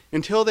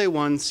until they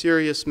won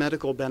serious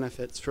medical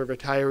benefits for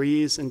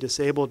retirees and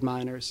disabled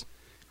miners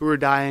who were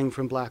dying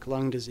from black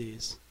lung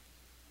disease.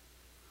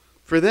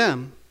 For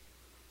them,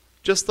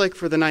 just like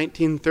for the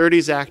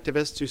 1930s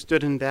activists who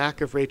stood in back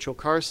of Rachel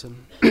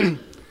Carson,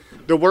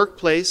 the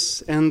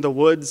workplace and the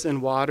woods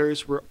and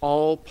waters were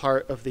all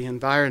part of the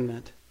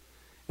environment,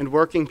 and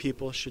working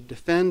people should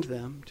defend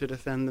them to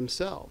defend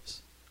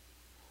themselves.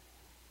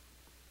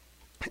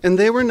 And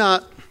they were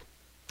not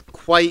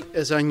quite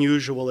as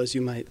unusual as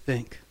you might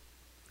think.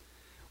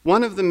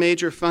 One of the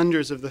major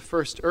funders of the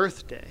first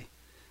Earth Day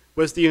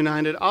was the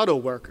United Auto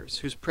Workers,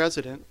 whose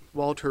president,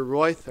 Walter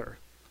Reuther,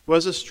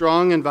 was a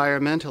strong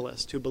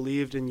environmentalist who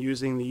believed in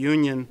using the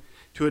union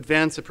to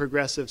advance a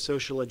progressive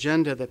social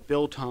agenda that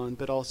built on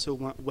but also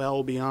went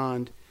well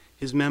beyond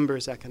his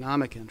members'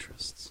 economic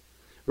interests.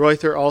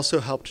 Reuther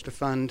also helped to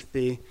fund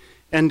the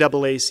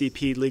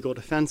NAACP Legal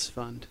Defense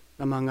Fund,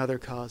 among other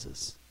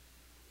causes.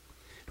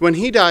 When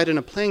he died in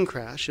a plane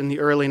crash in the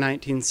early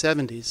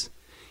 1970s,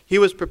 he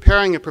was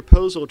preparing a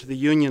proposal to the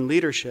union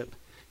leadership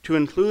to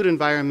include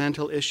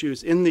environmental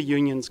issues in the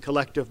union's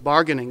collective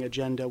bargaining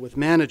agenda with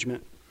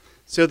management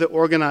so that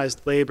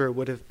organized labor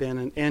would have been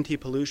an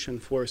anti-pollution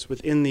force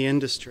within the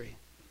industry.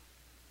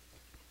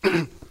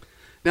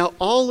 Now,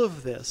 all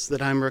of this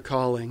that I'm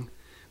recalling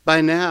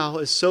by now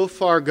is so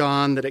far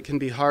gone that it can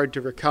be hard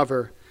to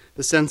recover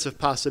the sense of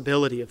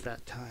possibility of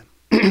that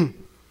time.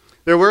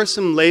 There were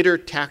some later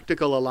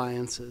tactical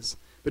alliances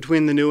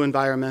between the new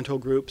environmental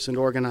groups and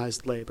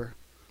organized labor,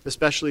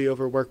 especially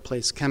over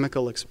workplace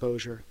chemical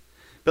exposure.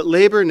 But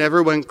labor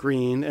never went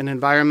green, and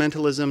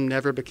environmentalism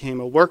never became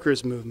a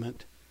workers'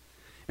 movement.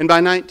 And by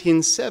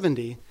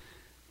 1970,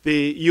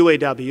 the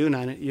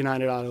UAW,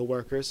 United Auto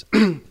Workers,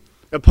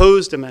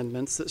 opposed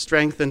amendments that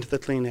strengthened the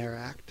Clean Air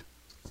Act.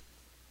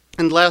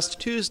 And last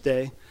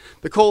Tuesday,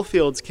 the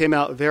coalfields came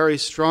out very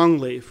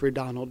strongly for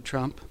Donald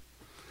Trump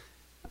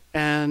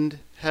and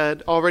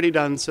had already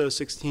done so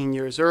 16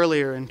 years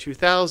earlier in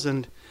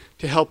 2000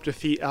 to help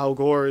defeat Al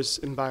Gore's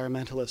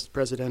environmentalist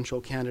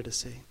presidential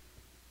candidacy.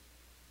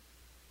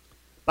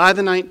 By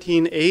the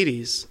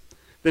 1980s,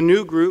 the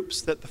new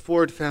groups that the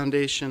Ford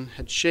Foundation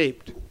had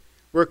shaped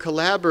were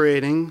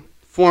collaborating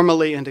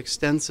formally and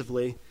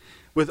extensively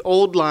with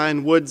Old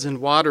Line Woods and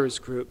Waters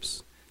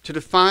groups to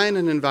define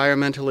an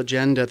environmental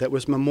agenda that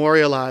was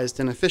memorialized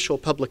in official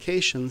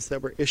publications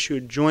that were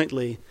issued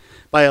jointly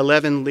by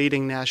 11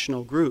 leading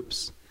national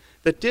groups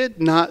that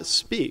did not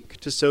speak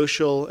to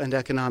social and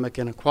economic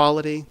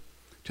inequality,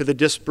 to the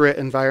disparate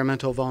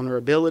environmental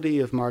vulnerability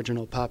of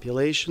marginal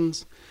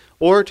populations,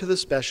 or to the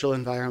special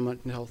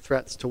environmental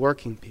threats to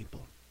working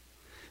people.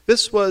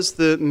 This was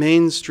the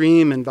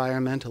mainstream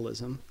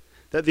environmentalism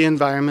that the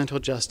environmental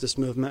justice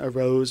movement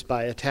arose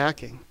by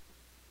attacking.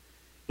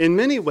 In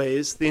many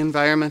ways, the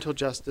environmental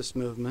justice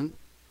movement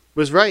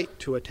was right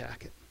to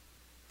attack it.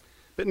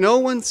 But no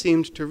one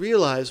seemed to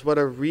realize what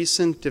a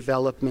recent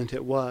development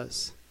it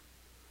was.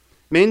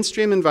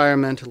 Mainstream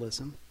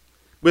environmentalism,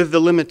 with the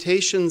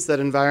limitations that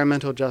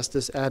environmental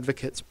justice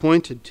advocates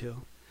pointed to,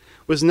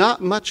 was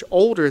not much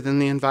older than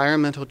the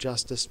environmental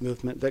justice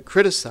movement that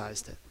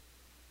criticized it.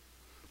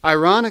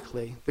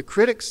 Ironically, the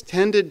critics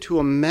tended to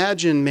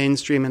imagine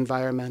mainstream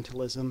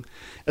environmentalism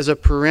as a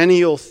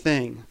perennial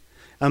thing,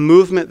 a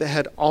movement that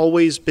had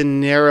always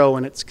been narrow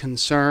in its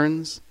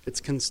concerns,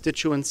 its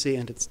constituency,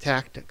 and its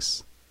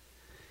tactics.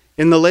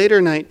 In the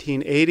later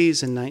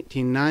 1980s and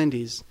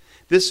 1990s,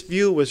 this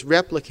view was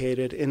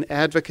replicated in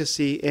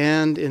advocacy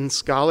and in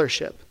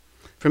scholarship,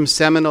 from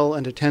seminal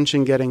and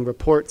attention-getting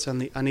reports on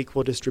the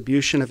unequal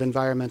distribution of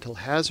environmental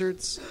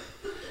hazards,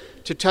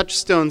 to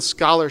touchstone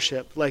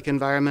scholarship like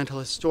environmental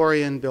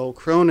historian Bill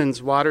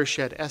Cronin's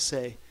watershed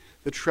essay,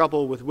 The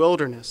Trouble with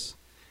Wilderness,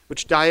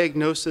 which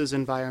diagnoses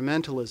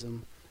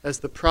environmentalism as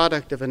the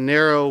product of a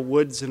narrow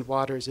woods and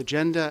waters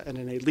agenda and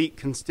an elite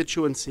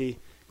constituency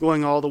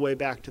going all the way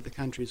back to the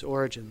country's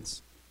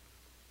origins.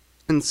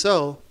 And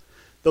so,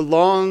 the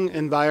long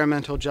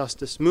environmental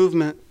justice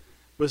movement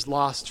was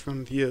lost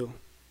from view.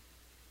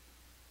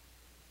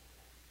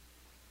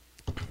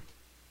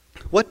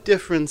 What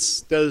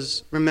difference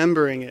does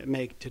remembering it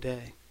make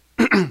today?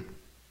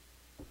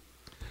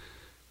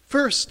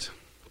 First,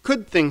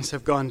 could things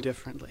have gone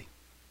differently?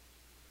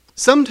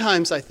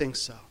 Sometimes I think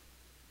so.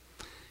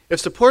 If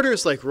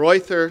supporters like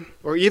Reuther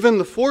or even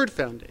the Ford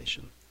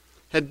Foundation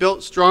had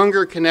built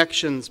stronger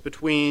connections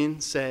between,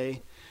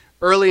 say,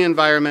 early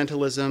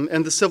environmentalism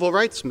and the civil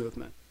rights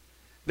movement,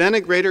 then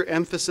a greater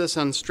emphasis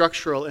on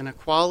structural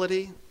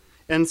inequality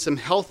and some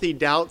healthy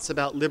doubts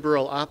about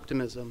liberal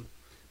optimism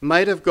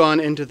might have gone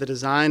into the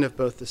design of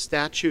both the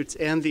statutes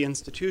and the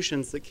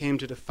institutions that came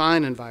to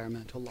define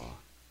environmental law.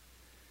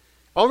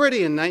 Already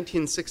in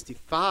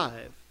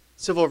 1965,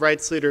 civil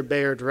rights leader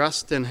Bayard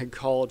Rustin had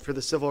called for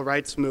the civil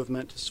rights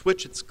movement to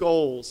switch its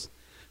goals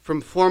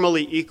from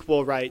formally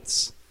equal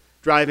rights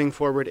driving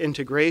forward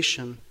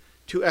integration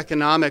to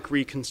economic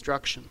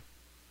reconstruction.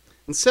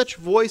 And such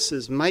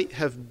voices might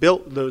have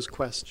built those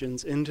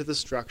questions into the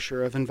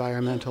structure of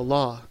environmental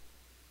law.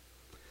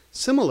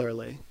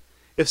 Similarly,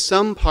 if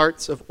some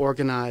parts of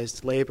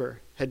organized labor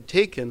had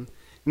taken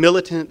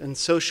militant and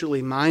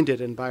socially minded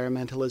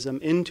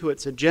environmentalism into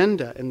its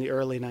agenda in the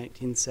early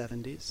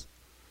 1970s,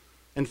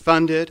 and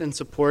funded and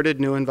supported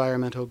new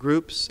environmental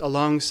groups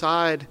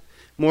alongside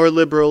more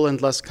liberal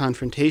and less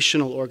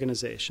confrontational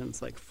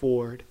organizations like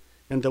Ford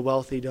and the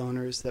wealthy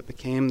donors that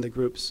became the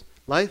group's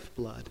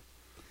lifeblood,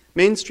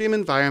 mainstream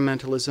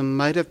environmentalism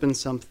might have been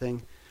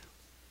something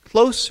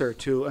closer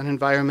to an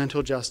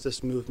environmental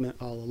justice movement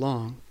all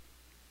along.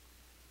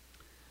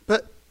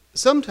 But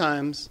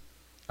sometimes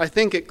I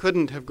think it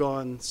couldn't have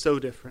gone so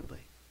differently.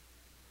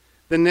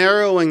 The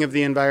narrowing of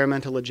the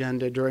environmental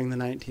agenda during the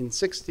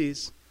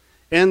 1960s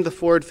and the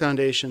Ford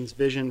Foundation's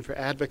vision for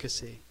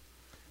advocacy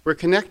were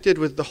connected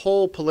with the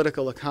whole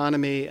political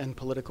economy and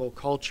political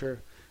culture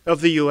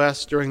of the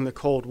U.S. during the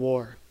Cold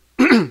War.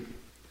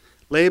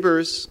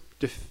 Labor's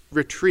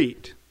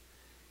retreat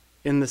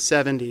in the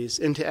 70s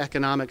into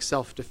economic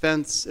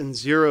self-defense and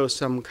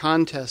zero-sum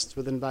contests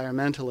with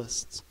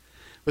environmentalists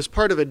was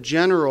part of a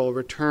general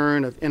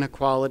return of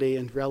inequality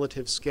and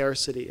relative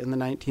scarcity in the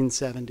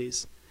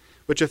 1970s,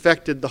 which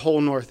affected the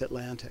whole North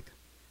Atlantic.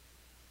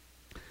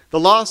 The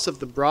loss of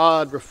the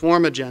broad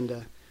reform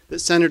agenda that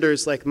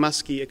senators like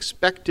Muskie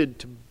expected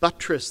to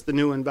buttress the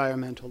new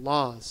environmental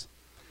laws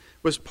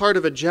was part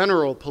of a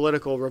general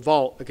political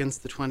revolt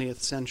against the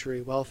 20th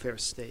century welfare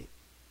state.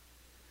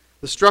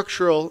 The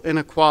structural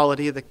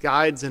inequality that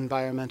guides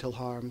environmental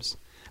harms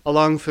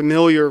along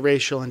familiar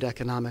racial and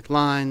economic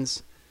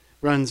lines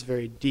runs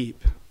very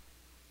deep.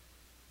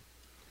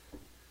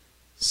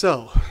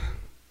 So,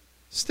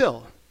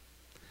 still,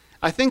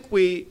 I think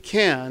we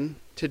can,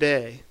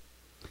 today,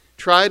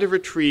 try to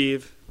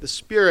retrieve the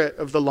spirit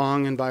of the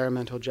long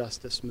environmental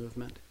justice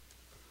movement.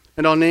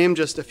 And I'll name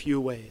just a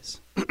few ways.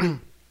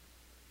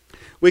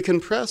 We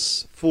can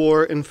press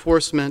for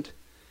enforcement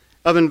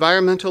of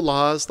environmental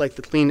laws like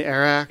the Clean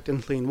Air Act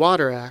and Clean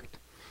Water Act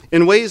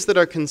in ways that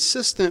are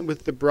consistent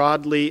with the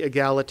broadly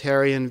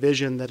egalitarian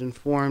vision that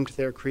informed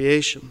their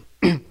creation.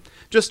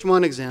 Just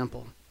one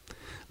example.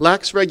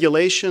 Lax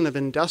regulation of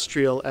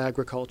industrial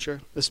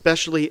agriculture,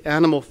 especially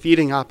animal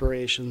feeding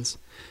operations,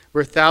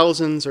 where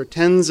thousands or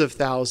tens of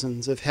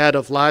thousands of head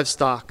of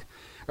livestock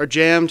are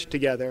jammed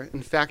together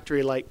in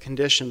factory-like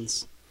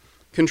conditions,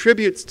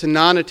 contributes to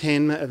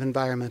non-attainment of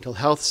environmental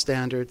health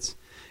standards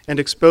and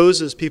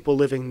exposes people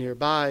living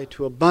nearby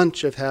to a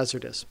bunch of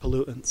hazardous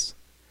pollutants.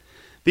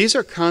 These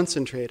are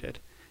concentrated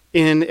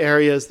in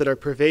areas that are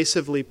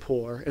pervasively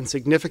poor and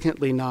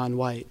significantly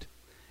non-white,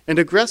 and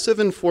aggressive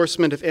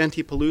enforcement of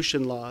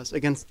anti-pollution laws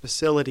against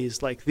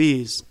facilities like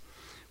these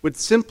would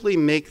simply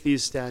make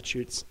these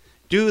statutes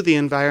do the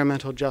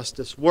environmental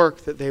justice work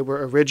that they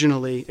were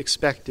originally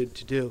expected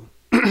to do.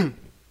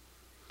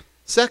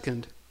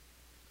 Second,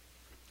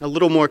 a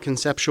little more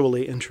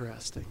conceptually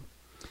interesting,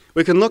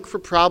 we can look for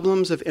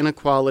problems of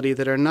inequality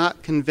that are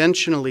not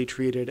conventionally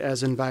treated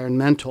as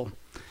environmental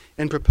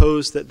and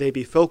propose that they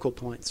be focal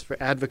points for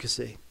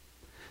advocacy.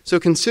 So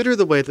consider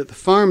the way that the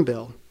Farm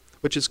Bill,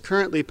 which is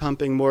currently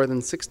pumping more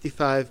than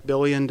 $65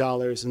 billion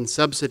in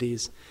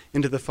subsidies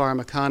into the farm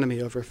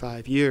economy over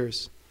 5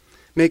 years,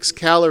 makes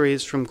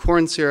calories from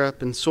corn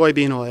syrup and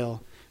soybean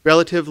oil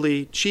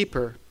relatively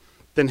cheaper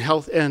than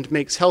and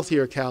makes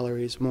healthier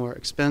calories more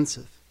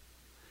expensive.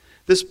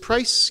 This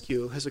price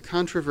skew has a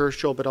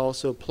controversial but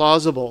also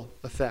plausible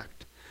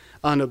effect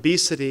on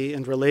obesity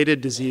and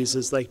related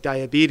diseases like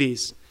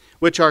diabetes,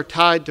 which are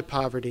tied to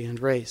poverty and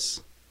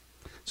race.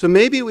 So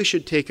maybe we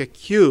should take a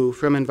cue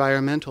from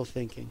environmental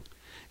thinking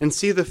and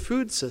see the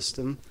food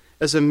system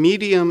as a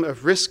medium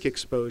of risk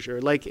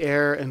exposure like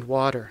air and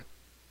water.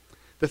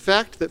 The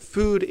fact that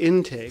food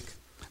intake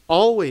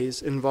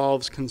always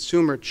involves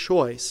consumer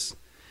choice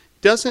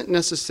doesn't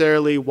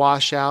necessarily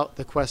wash out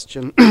the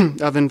question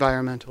of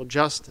environmental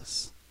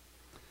justice.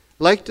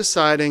 Like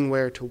deciding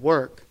where to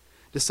work,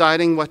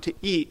 deciding what to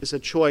eat is a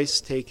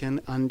choice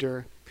taken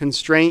under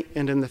constraint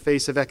and in the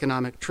face of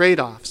economic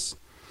trade-offs.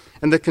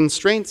 and the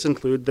constraints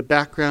include the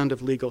background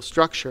of legal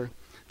structure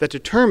that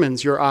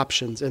determines your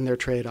options and their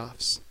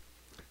trade-offs.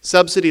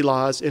 Subsidy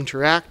laws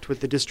interact with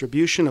the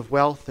distribution of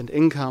wealth and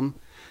income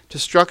to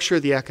structure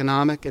the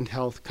economic and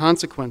health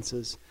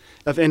consequences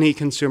of any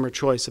consumer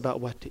choice about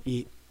what to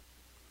eat.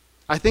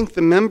 I think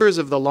the members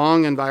of the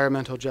long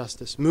environmental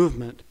justice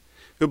movement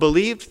who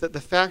believed that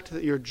the fact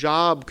that your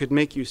job could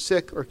make you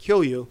sick or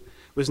kill you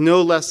was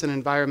no less an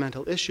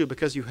environmental issue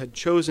because you had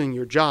chosen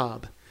your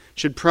job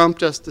should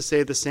prompt us to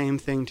say the same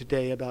thing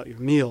today about your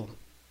meal.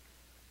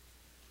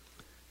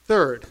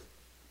 Third,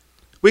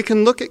 we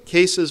can look at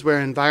cases where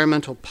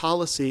environmental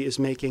policy is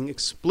making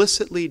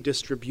explicitly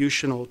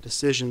distributional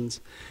decisions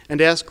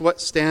and ask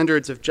what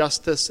standards of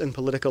justice and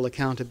political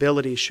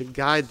accountability should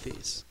guide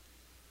these.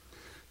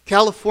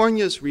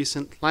 California's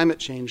recent climate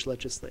change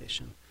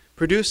legislation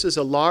produces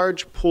a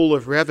large pool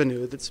of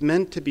revenue that's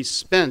meant to be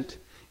spent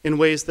in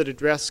ways that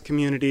address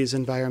communities'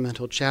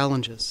 environmental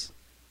challenges.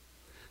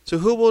 So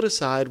who will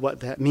decide what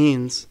that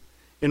means,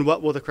 and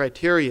what will the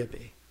criteria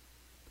be?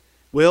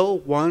 Will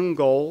one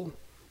goal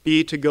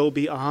be to go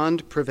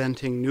beyond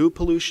preventing new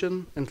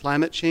pollution and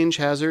climate change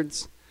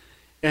hazards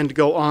and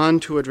go on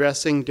to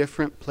addressing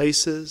different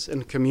places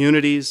and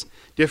communities,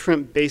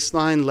 different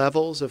baseline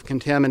levels of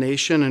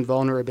contamination and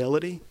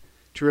vulnerability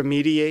to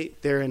remediate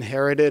their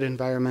inherited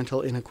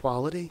environmental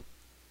inequality?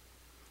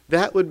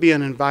 That would be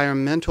an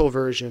environmental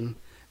version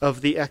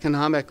of the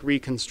economic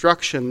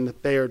reconstruction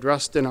that Bayard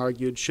Rustin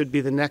argued should be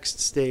the next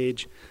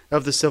stage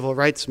of the civil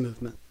rights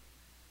movement.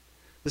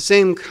 The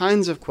same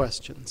kinds of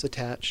questions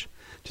attach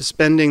to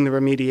spending the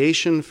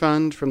remediation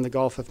fund from the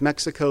Gulf of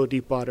Mexico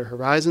Deepwater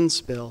Horizon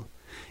spill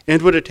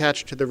and would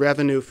attach to the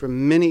revenue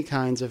from many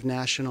kinds of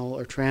national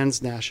or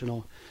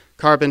transnational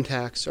carbon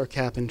tax or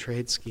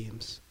cap-and-trade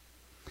schemes.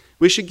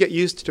 We should get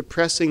used to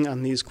pressing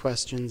on these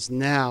questions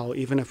now,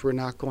 even if we're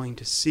not going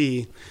to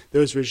see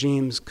those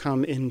regimes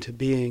come into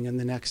being in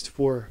the next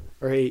 4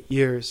 or 8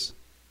 years.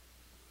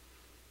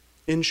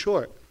 In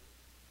short,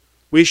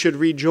 we should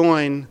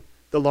rejoin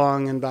the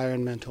long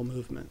environmental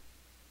movement,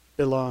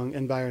 the long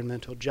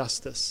environmental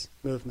justice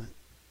movement.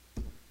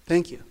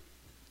 Thank you.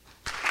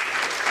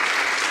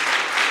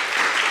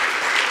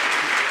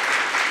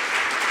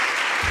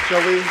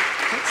 Shall we?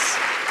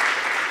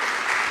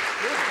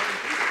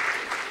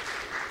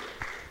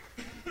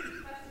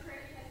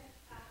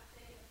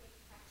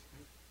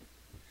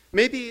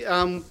 Maybe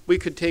we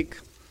could take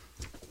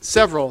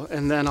several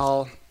and then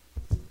I'll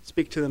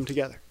speak to them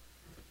together,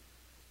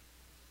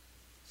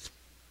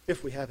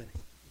 if we have any.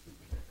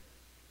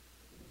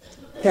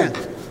 Yeah.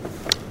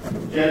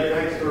 Jed,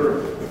 thanks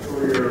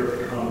for your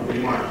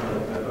remarks.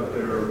 I thought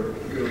they were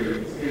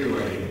really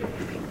stimulating.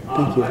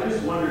 Thank you. I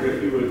just wondered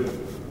if you would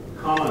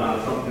comment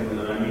on something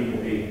that I mean to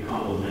be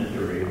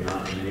complimentary,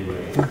 not in any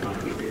way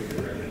contradictory,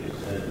 as you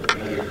said.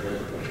 That is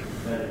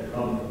that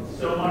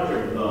so much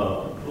of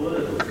the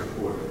political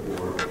support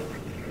for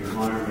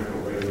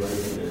environmental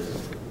regulation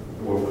is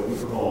for what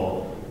you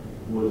call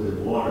woods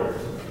and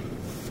waters.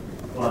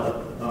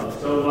 But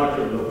so much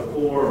of the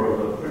core of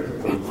the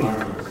principal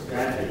environmental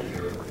statutes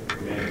are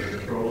demand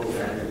control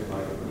statutes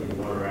like the Clean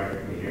Water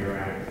Act, Clean Air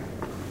Act,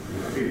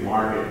 the free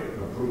market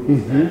approval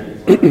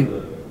statutes like the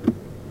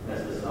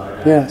Pesticide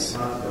Act, Yes.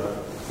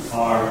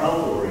 are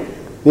health-oriented.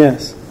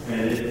 Yes.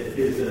 And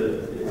is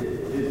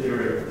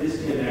there a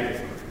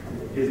disconnect?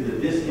 Is the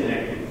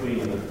disconnect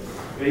between the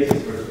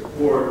basis for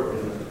support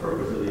and the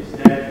purpose of these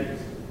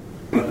statutes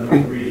no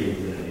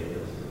ingredients in any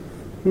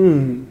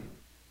of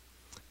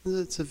this?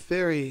 That's a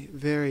very,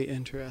 very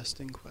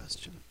interesting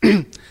question.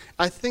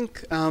 I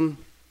think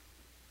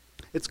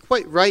it's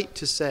quite right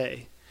to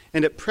say,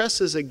 and it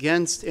presses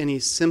against any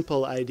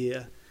simple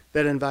idea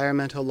that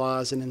environmental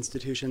laws and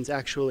institutions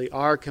actually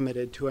are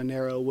committed to a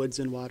narrow woods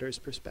and waters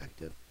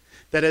perspective.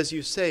 That, as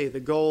you say, the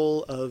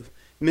goal of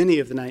many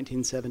of the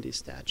 1970s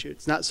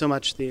statutes, not so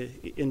much the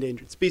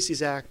Endangered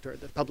Species Act or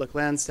the public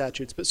land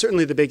statutes, but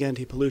certainly the big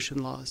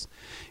anti-pollution laws,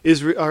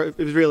 is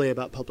really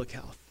about public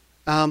health.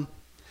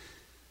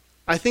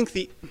 I think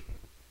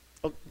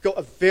I'll go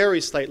a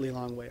very slightly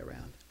long way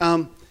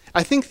around.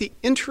 I think the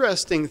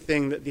interesting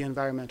thing that the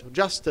environmental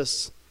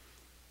justice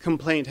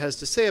complaint has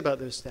to say about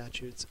those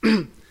statutes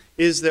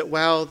is that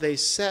while they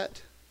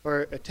set,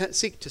 or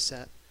seek to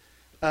set,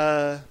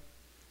 a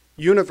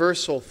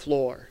universal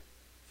floor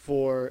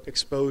for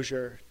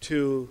exposure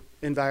to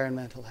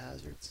environmental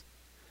hazards,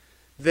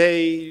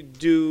 they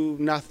do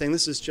nothing,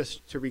 this is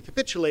just to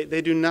recapitulate,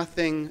 they do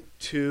nothing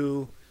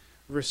to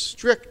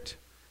restrict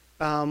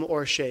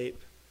or shape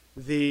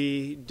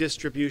the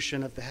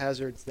distribution of the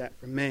hazards that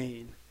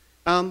remain.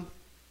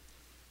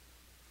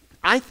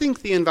 I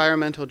think the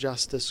environmental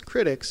justice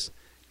critics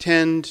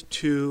tend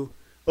to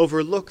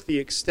overlook the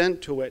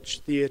extent to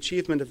which the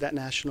achievement of that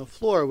national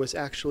floor was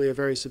actually a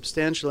very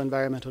substantial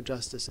environmental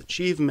justice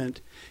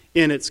achievement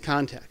in its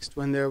context,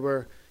 when there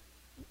were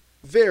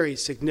very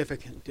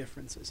significant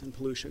differences in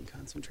pollution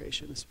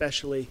concentration,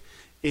 especially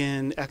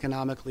in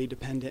economically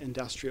dependent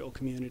industrial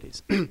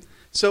communities.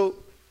 So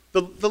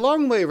the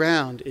long way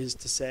around is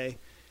to say,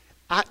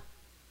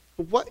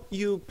 what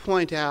you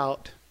point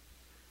out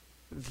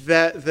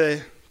that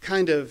the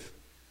kind of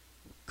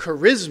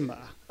charisma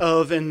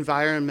of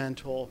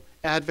environmental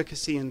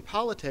advocacy in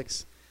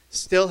politics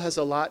still has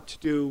a lot to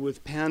do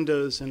with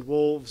pandas and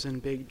wolves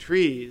and big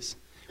trees,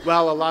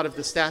 while a lot of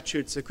the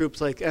statutes of groups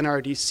like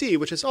NRDC,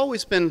 which has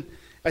always been,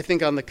 I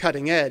think, on the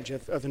cutting edge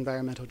of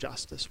environmental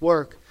justice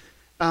work,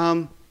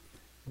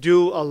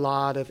 do a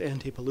lot of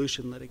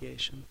anti-pollution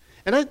litigation.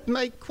 And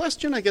my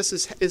question, I guess,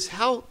 is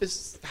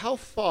how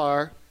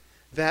far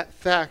that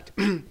fact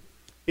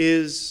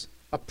is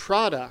a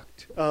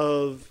product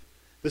of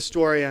the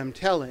story I'm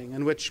telling,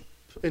 in which,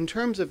 in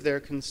terms of their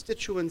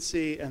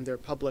constituency and their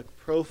public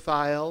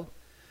profile,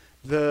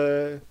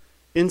 the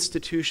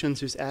institutions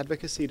whose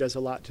advocacy does a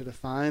lot to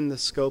define the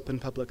scope and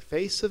public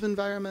face of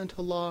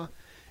environmental law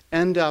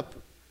end up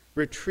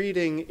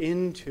retreating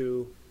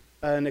into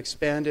an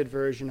expanded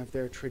version of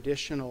their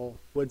traditional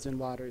woods and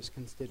waters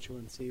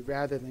constituency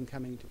rather than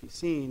coming to be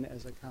seen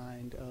as a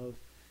kind of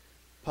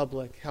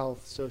public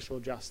health, social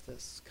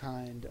justice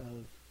kind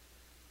of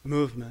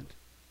movement.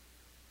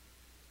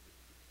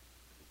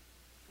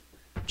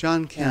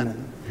 John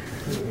Cannon.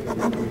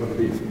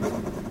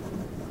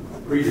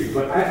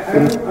 But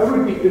I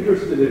would be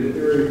interested in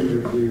hearing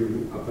your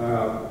view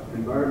about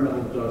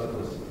environmental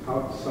justice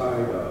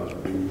outside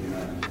of the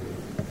United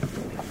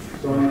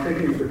States. So I'm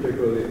thinking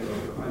particularly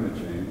of climate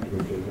change,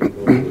 which is a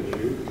global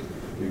issue,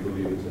 we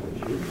believe is an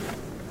issue.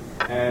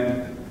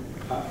 And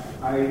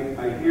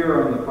I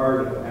hear on the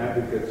part of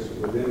advocates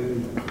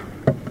within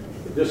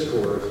the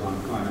discourse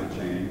on climate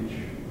change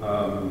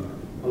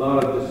a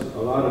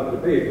lot of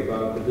debate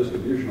about the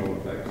distributional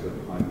effects of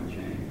climate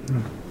change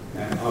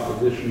and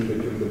opposition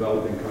between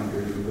developing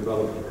countries and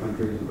developed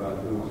countries about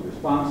who's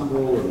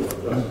responsible and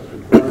what justice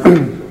requires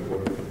and so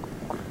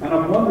forth. And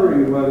I'm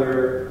wondering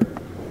whether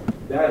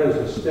that is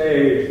a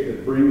stage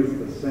that brings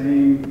the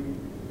same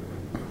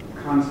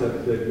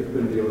concepts that you've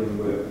been dealing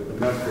with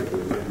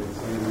domestically and the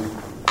same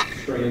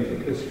strains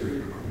of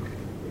history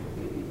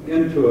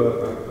into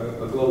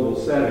a global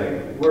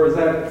setting, where is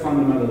that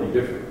fundamentally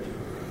different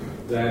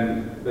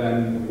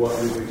than what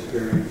we've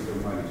experienced or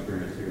might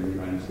experience here in the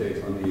United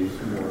States on these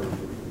more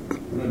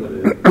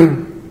limited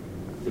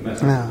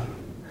domestic issues?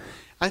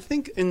 I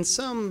think in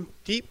some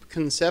deep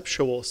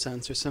conceptual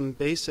sense, or some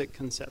basic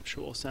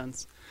conceptual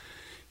sense,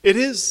 it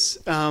is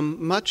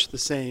much the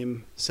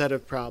same set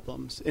of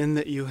problems in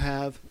that you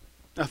have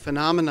a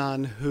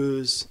phenomenon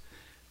whose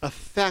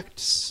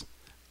effects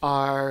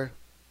are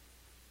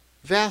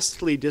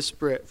vastly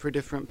disparate for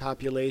different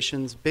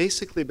populations,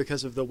 basically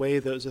because of the way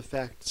those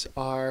effects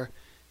are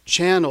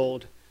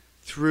channeled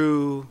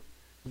through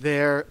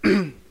their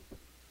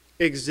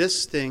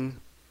existing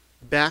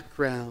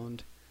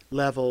background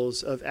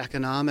levels of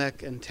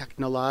economic and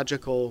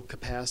technological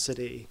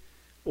capacity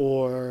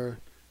or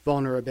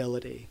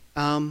vulnerability.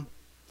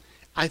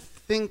 I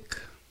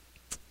think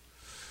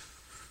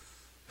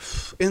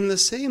in the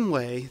same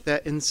way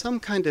that in some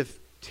kind of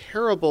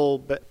terrible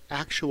but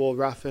actual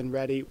rough and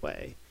ready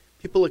way,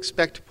 people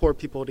expect poor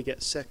people to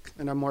get sick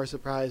and are more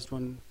surprised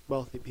when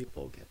wealthy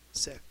people get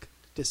sick,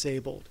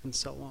 disabled, and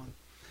so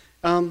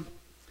on.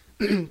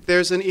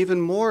 There's an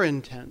even more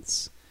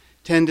intense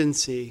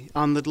tendency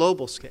on the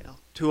global scale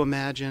to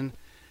imagine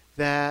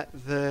that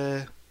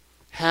the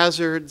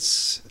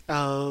hazards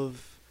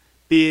of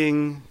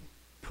being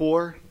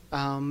poor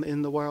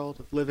in the world,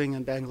 of living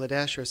in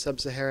Bangladesh or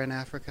sub-Saharan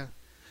Africa,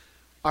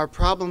 are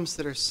problems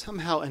that are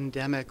somehow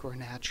endemic or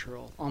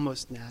natural,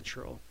 almost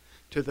natural,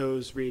 to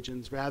those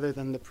regions, rather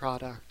than the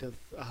product of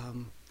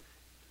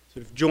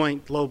sort of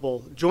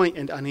joint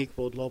and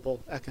unequal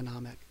global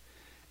economic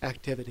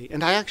activity.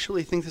 And I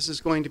actually think this is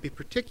going to be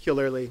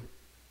particularly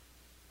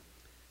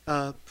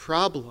a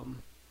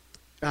problem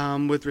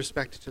with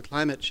respect to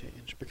climate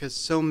change, because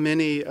so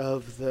many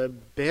of the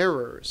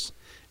bearers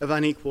of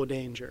unequal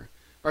danger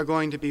are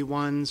going to be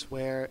ones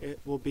where it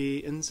will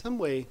be in some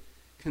way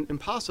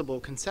impossible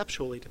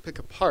conceptually to pick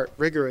apart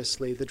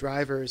rigorously the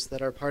drivers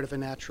that are part of a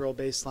natural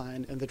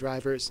baseline and the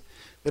drivers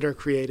that are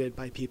created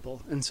by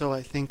people. And so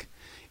I think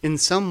in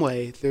some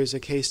way there's a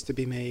case to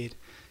be made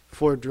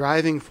for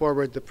driving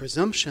forward the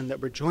presumption that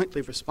we're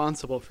jointly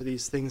responsible for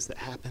these things that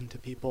happen to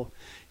people,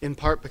 in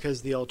part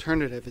because the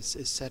alternative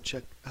is such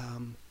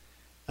an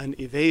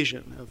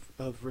evasion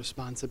of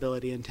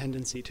responsibility and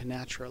tendency to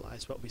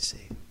naturalize what we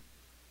see.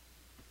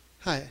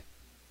 Hi.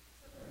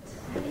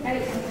 I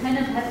kind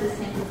of had the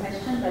same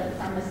question, but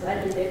from a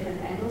slightly different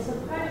angle. So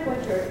part of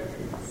what you're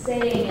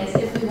saying is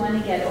if we want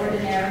to get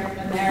ordinary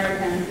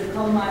Americans, the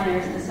coal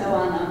miners and so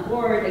on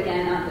board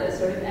again on the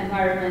sort of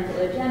environmental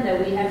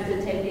agenda, we have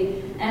to take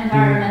the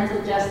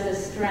environmental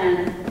justice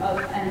strand of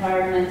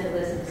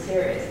environmentalism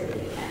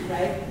seriously again,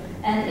 right?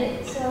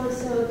 And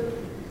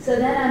so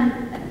then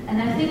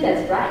I think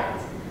that's right.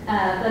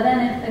 But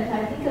then if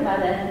I think about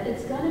it,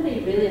 it's going to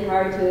be really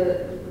hard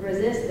to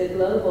resist the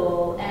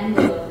global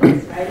angle of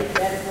this, right? If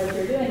that's what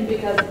you're doing,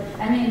 because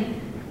I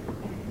mean,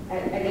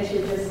 I guess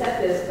you just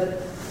said this,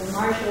 but the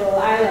Marshall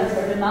Islands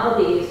or the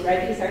Maldives,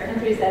 right? These are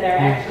countries that are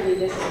actually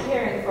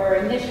disappearing for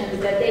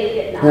emissions that they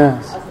did not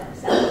cause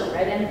themselves,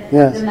 right?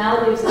 And the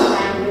Maldives is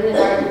trying really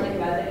hard to think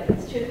about it.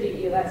 It's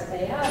debts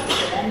pay up?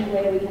 Is there any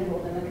way we can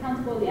hold them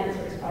accountable? The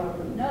answer is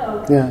probably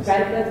no. Yes.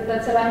 Right?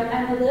 But so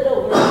I'm a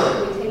little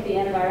worried if we take the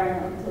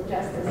environmental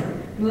justice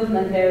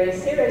movement very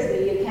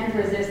seriously. You can't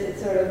resist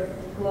its sort of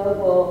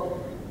global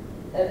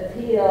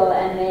appeal,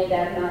 and may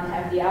that not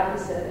have the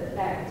opposite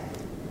effect,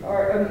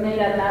 or may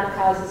that not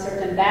cause a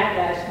certain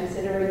backlash,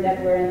 considering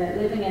that we're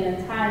living in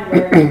a time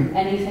where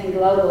anything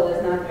global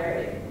is not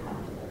very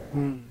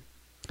popular.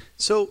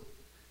 So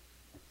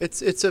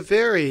it's a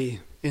very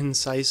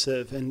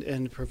incisive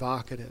and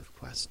provocative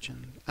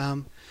question.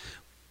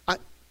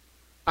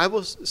 I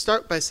will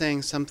start by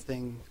saying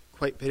something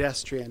quite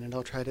pedestrian, and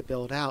I'll try to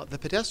build out. The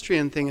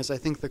pedestrian thing is I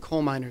think the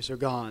coal miners are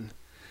gone.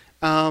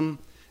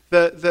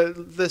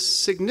 The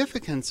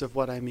significance of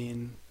what I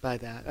mean by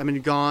that, I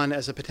mean gone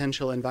as a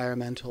potential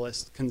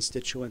environmentalist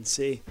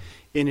constituency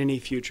in any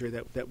future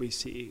that we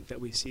see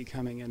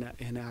coming in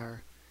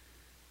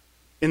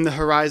the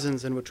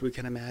horizons in which we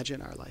can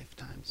imagine our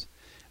lifetimes.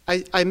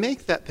 I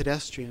make that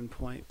pedestrian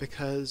point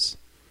because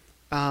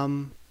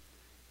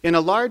in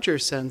a larger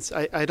sense,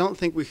 I don't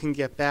think we can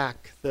get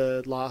back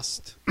the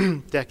lost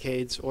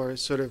decades or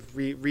sort of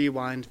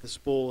rewind the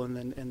spool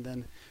and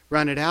then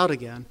run it out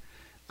again.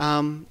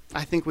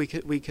 I think we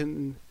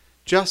can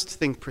just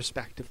think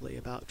prospectively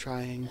about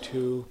trying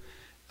to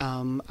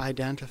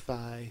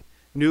identify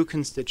new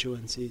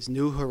constituencies,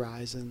 new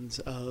horizons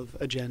of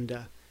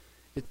agenda.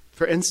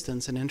 For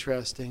instance, an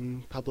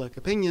interesting public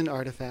opinion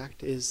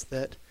artifact is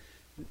that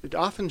it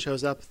often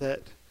shows up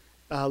that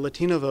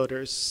Latino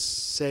voters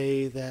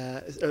say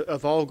that,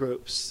 of all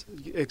groups,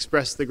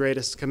 express the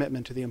greatest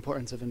commitment to the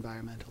importance of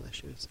environmental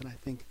issues. And I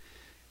think,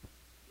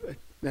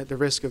 at the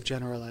risk of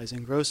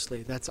generalizing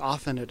grossly, that's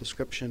often a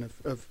description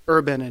of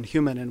urban and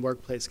human and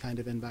workplace kind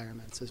of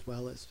environments, as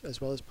well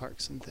as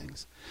parks and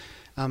things.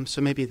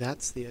 So maybe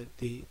that's the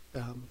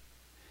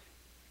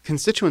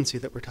constituency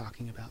that we're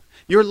talking about.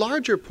 Your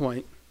larger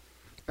point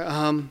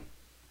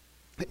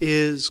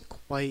is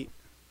quite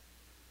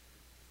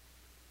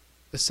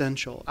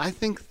essential. I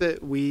think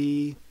that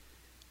we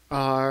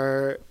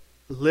are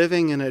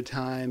living in a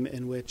time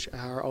in which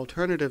our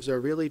alternatives are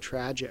really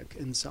tragic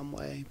in some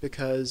way,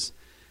 because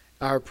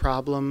our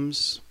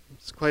problems,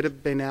 it's quite a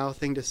banal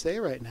thing to say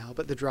right now,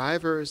 but the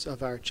drivers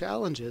of our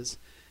challenges,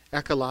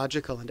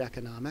 ecological and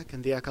economic,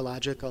 and the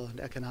ecological and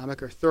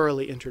economic are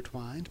thoroughly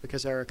intertwined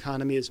because our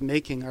economy is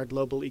making our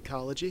global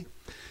ecology,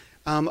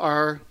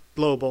 are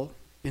global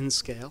in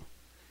scale,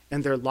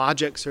 and their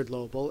logics are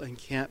global and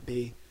can't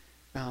be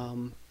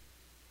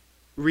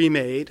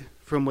remade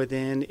from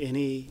within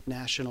any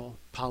national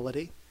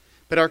polity.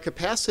 But our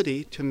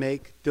capacity to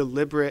make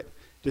deliberate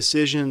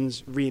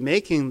decisions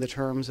remaking the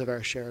terms of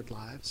our shared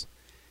lives,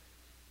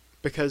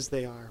 because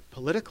they are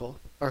political,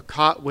 are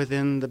caught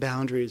within the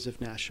boundaries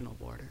of national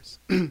borders.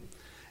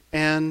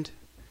 And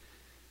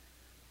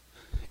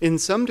in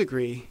some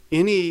degree,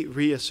 any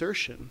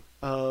reassertion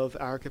of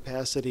our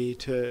capacity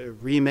to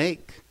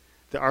remake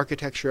the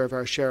architecture of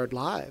our shared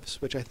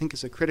lives, which I think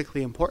is a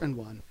critically important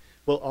one,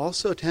 will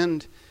also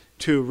tend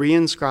to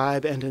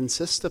reinscribe and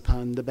insist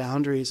upon the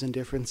boundaries and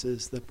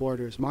differences that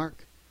borders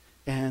mark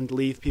and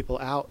leave people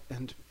out.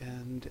 And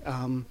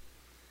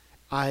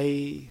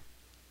I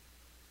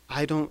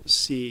don't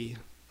see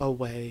a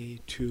way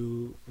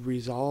to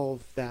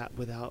resolve that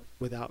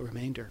without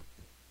remainder.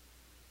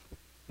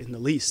 In the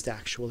least,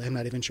 actually. I'm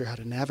not even sure how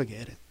to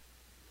navigate it.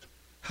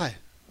 Hi.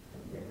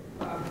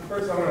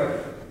 First, I want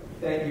to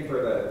thank you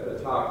for the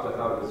talk. I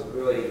thought it was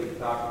really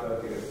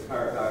thought-provoking,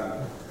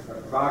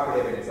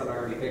 provocative, and it's something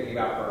I'm going to be thinking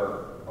about for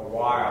a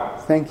while.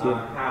 Thank you.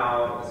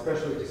 How,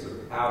 especially just sort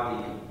of how the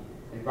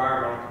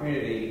environmental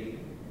community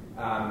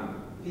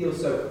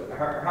feels so,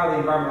 how the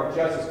environmental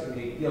justice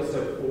community feels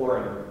so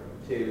foreign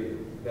to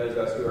those of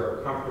us who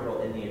are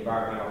comfortable in the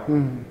environmental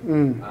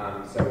community.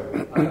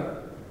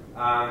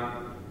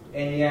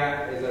 And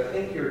yet, as I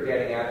think you're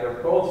getting at,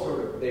 they're both sort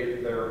of,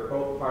 they're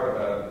both part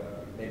of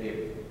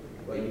maybe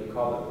what you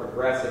call the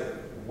progressive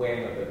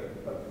wing of the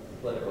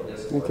political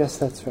discourse. I guess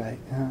that's right.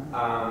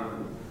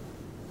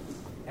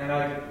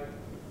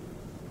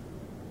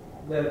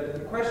 The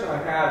question I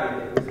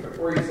had was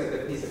before you said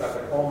the piece about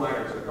the coal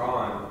miners are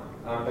gone,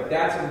 but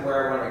that's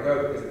where I want to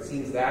go, because it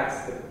seems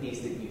that's the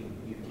piece that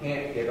you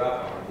can't give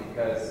up on,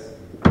 because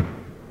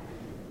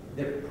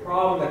the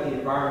problem that the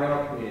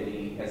environmental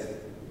community has,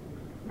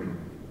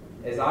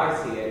 as I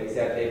see it, is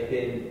that they've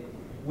been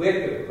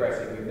with the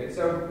progressive movement.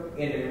 So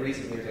in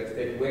recent years, it's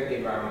been with the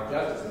environmental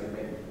justice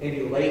movement,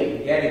 maybe late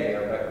in getting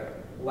there, but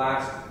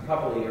last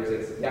couple of years,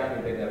 it's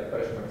definitely been a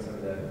push from some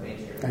of the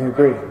mainstream. I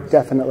agree,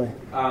 definitely.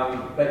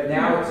 But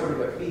now it's sort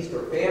of a feast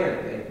or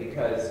famine thing,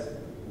 because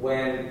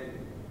when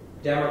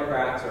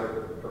Democrats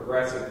or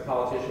progressive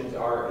politicians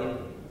are in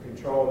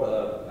control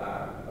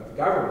of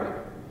government,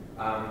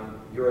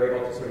 you're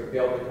able to sort of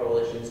build the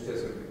coalitions to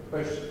sort of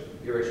push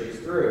your issues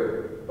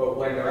through. But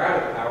when they're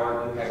out of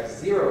power, you have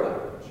zero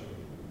leverage.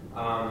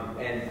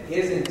 And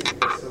isn't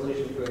the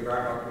solution for the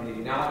environmental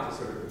community not to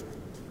sort of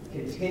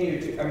continue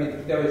to, I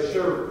mean, they would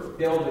sure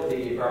build with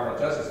the environmental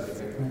justice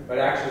movement, but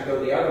actually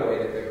go the other way,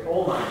 that the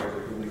coal miners are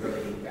who we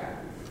really need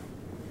back?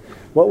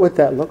 What would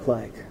that look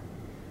like?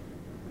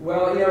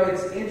 Well,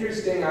 it's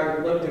interesting. I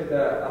looked at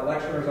the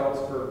election results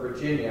for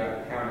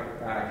Virginia, county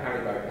by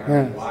county.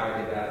 Yes. Why I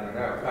did that, I don't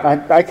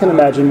know. But, I can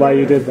imagine why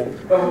you did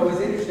that. But what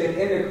was interesting,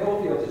 in the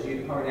coalfields, as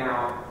you point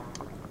out,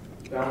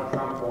 Donald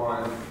Trump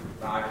won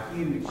by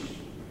huge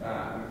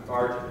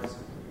margins.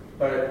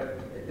 But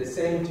at the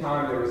same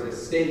time, there was a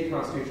state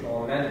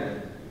constitutional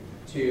amendment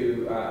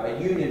to a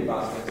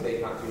union-busting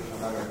state constitutional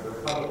amendment. The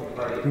Republican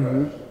Party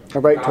approached. A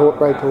right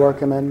to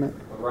work amendment.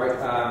 Right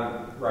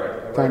to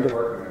work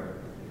amendment.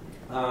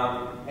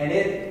 And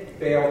it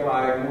failed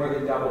by more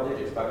than double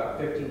digits, by about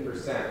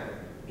 15%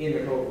 in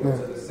the coalfields.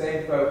 So the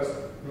same folks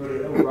who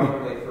voted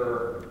overwhelmingly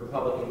for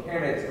Republican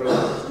candidates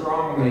voted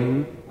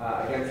strongly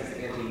against this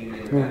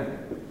anti-union amendment.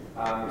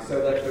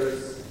 So that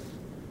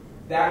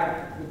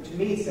that to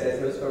me says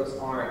those folks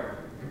aren't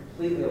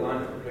completely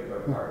aligned with a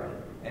particular party,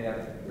 and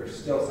that they're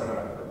still somewhat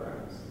up for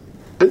grabs.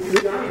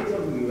 Johnny,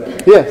 something to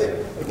that.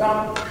 Yes.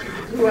 About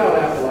throughout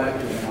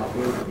Appalachia now,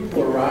 where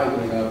people are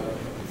rising up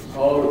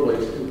all over the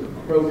place to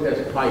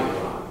protest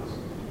pipelines.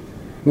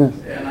 Yes.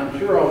 And I'm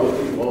sure all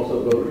those people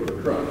also voted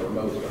for Trump, or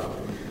most of them.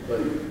 But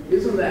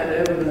isn't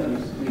that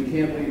evidence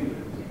can't we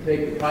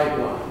take the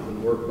pipelines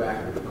and work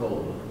back to the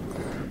coal?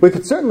 We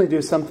could certainly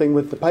do something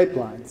with the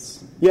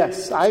pipelines.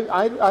 Yes,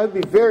 I would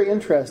be very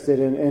interested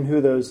in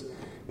who those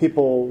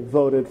people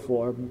voted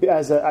for.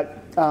 But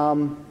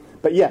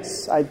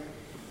yes, it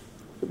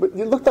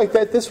looked like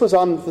that. This was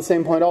on the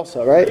same point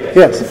also, right? Yeah,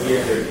 yes.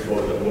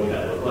 What would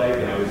that look like?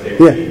 And I would say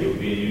it would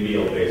be a new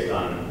deal based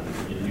on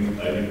a new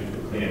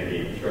clean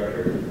energy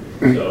structure.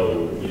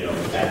 So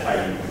that's how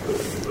you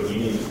put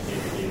unions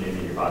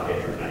in your pocket,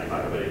 or not your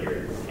pocket, but in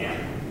your camp,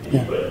 and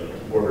you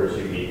put workers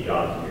who need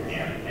jobs in your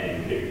camp,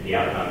 and the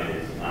outcome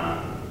is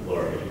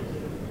lower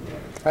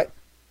emissions. Right.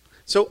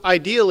 So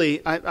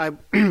ideally, I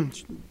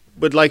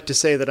would like to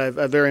say that I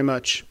very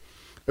much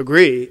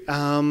agree.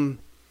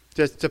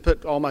 Just to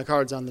put all my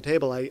cards on the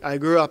table, I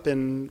grew up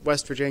in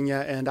West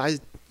Virginia, and I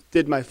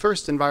did my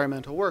first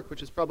environmental work,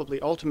 which is probably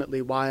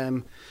ultimately why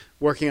I'm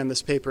working on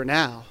this paper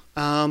now,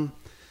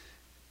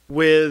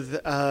 with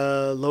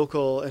a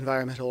local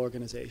environmental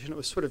organization. It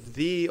was sort of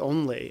the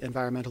only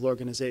environmental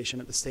organization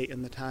at the state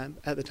at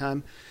the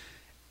time.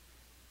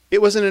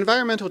 It was an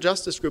environmental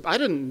justice group. I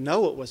didn't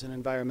know it was an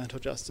environmental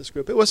justice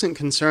group. It wasn't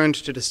concerned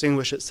to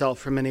distinguish itself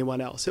from anyone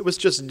else. It was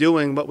just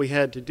doing what we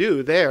had to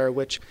do there,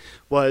 which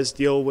was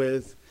deal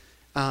with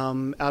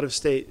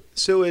out-of-state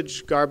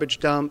sewage, garbage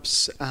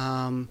dumps,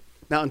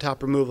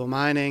 mountaintop removal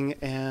mining,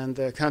 and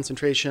the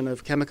concentration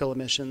of chemical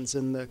emissions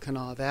in the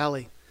Kanawha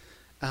Valley,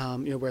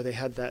 where they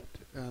had that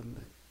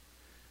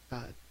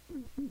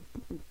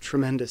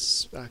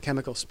tremendous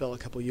chemical spill a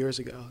couple years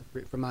ago.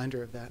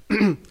 Reminder of that.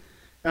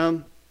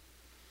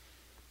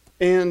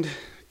 And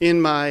in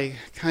my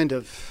kind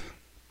of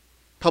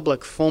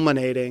public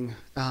fulminating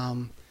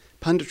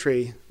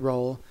punditry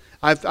role,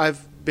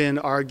 I've been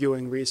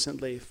arguing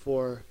recently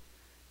for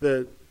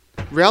the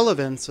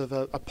relevance of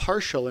a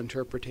partial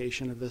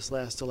interpretation of this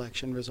last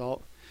election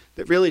result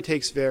that really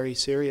takes very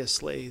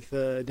seriously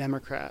the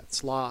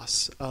Democrats'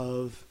 loss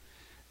of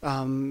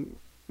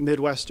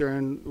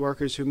Midwestern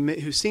workers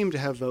who seem to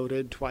have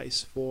voted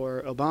twice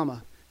for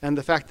Obama. And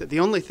the fact that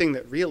the only thing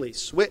that really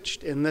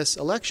switched in this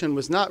election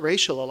was not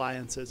racial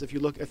alliances. If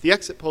the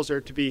exit polls are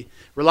to be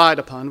relied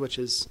upon, which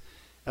is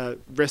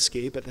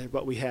risky, but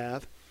what we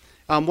have,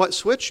 what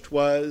switched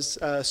was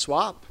a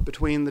swap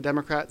between the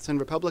Democrats and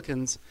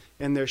Republicans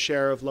in their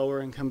share of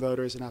lower-income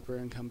voters and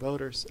upper-income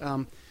voters,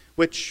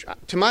 which,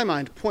 to my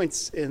mind,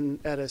 points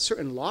at a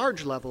certain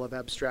large level of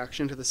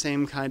abstraction to the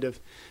same kind of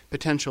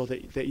potential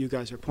that you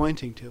guys are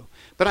pointing to.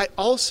 But I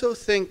also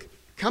think,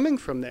 coming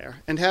from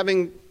there and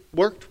having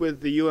worked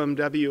with the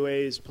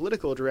UMWA's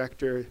political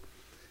director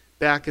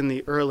back in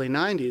the early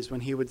 90s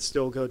when he would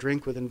still go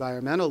drink with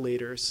environmental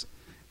leaders,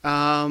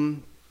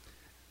 that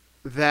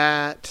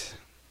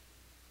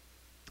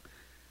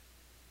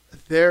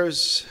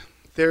there's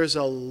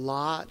a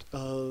lot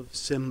of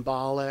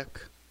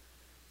symbolic,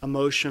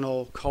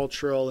 emotional,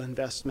 cultural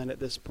investment at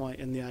this point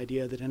in the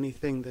idea that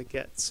anything that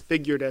gets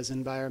figured as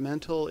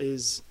environmental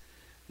is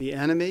the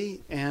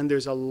enemy, and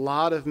there's a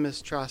lot of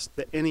mistrust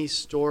that any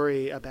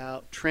story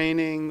about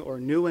training or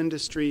new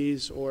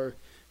industries or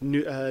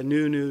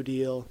New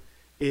Deal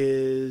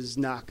is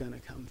not going to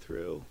come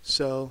through.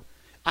 So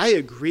I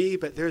agree,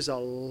 but there's a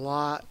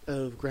lot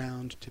of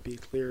ground to be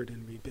cleared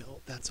and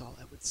rebuilt. That's all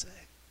I would say.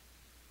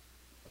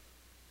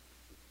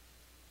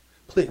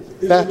 Please,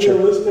 Is it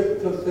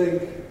realistic to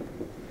think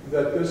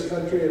that this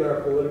country and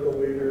our political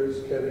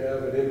leaders can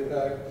have an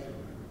impact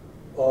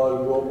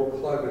on global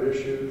climate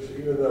issues,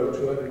 even though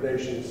 200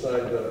 nations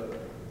signed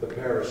the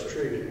Paris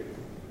Treaty?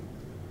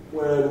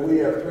 When we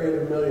have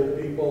 300 million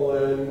people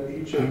and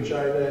each of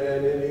China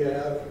and India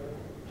have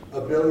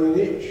 1 billion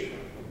each.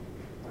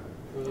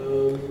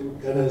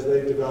 And as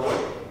they develop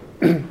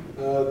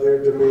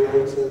their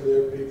demands and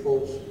their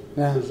people's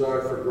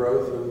desire for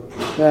growth.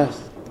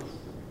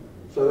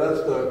 So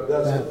that's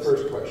the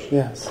first question.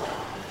 Yes.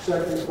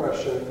 Second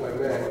question, if I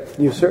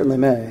may. You certainly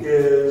may.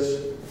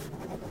 Is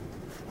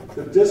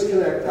The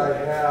disconnect I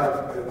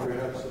have, and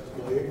perhaps it's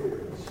my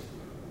ignorance,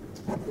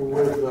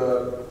 with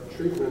the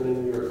treatment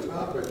in your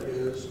topic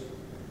is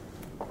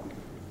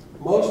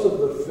most of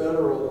the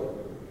federal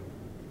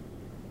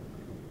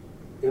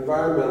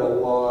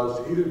environmental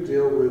laws either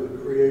deal with the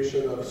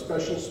creation of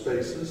special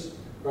spaces,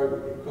 right,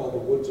 what you call the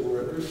woods and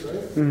rivers, right,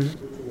 woods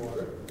and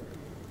water,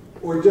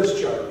 or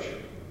discharge,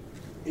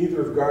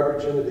 either of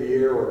garbage into the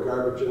air or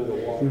garbage into the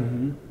water.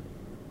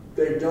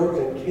 They don't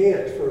and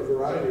can't, for a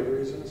variety of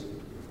reasons,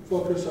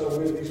 focus on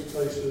where these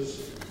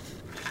places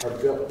are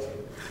built,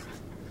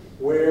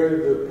 where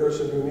the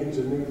person who needs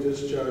a new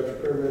discharge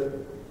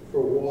permit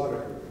for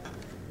water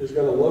is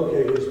going to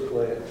locate his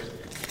plant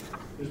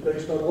is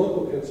based on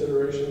local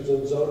considerations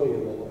and zoning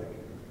and the like.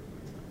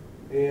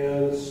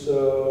 And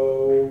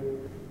so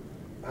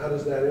how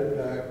does that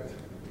impact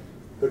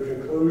the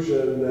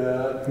conclusion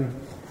that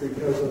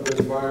because of the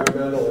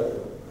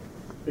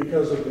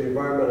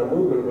environmental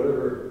movement,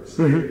 whatever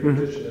state or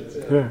condition it's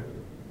in,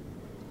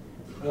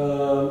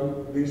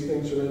 these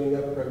things are ending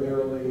up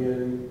primarily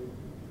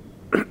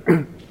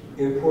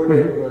in poor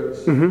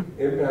neighborhoods,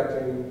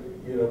 impacting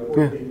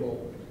poor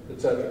people,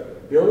 etc.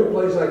 The only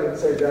place I can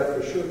say that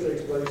for sure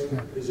takes place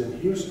is in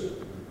Houston,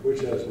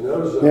 which has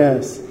no zoning.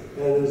 Yes.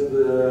 And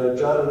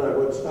John and I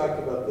once talked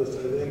about this,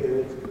 I think, and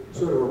it's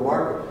sort of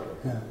remarkable.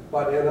 Yeah.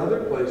 But in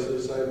other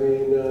places, I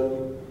mean,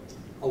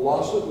 a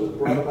lawsuit was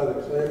brought by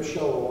the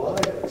Clamshell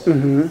Alliance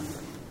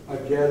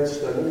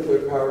against a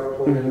nuclear power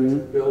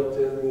plant built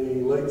in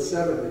the late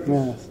 70s.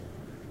 Yes.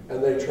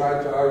 And they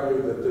tried to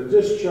argue that the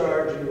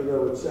discharge, even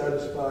though it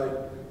satisfied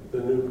the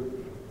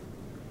new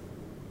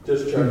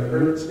discharge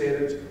permit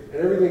standards and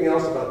everything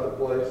else about the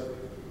place,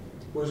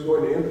 was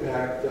going to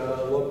impact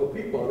local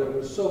people. And it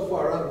was so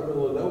far out in the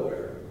middle of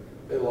nowhere,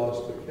 they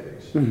lost the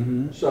case.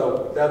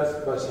 So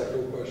that's my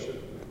second question.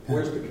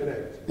 Where's the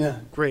connect? Yeah,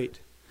 great.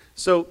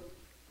 So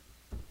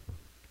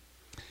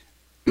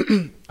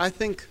I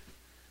think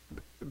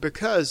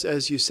because,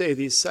 as you say,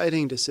 these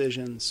siting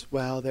decisions,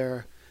 while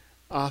they're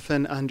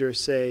often under,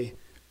 say,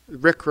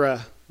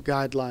 RCRA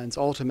guidelines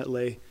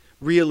ultimately,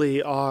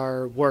 really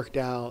are worked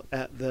out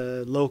at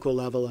the local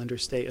level under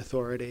state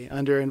authority,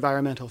 under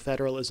environmental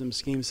federalism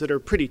schemes that are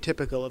pretty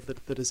typical of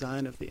the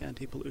design of the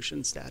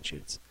anti-pollution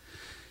statutes.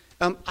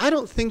 I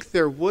don't think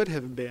there would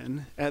have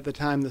been, at the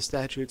time the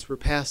statutes were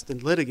passed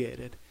and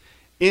litigated,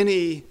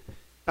 any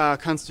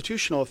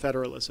constitutional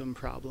federalism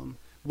problem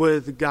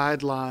with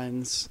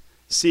guidelines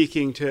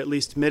seeking to at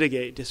least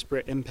mitigate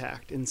disparate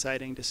impact in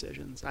siting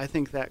decisions. I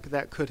think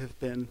that could have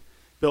been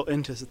built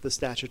into the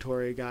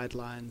statutory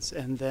guidelines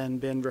and then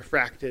been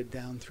refracted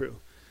down through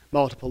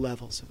multiple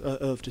levels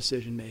of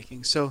decision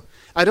making. So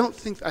I don't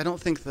think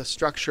the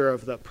structure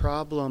of the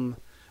problem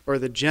or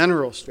the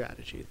general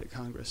strategy that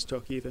Congress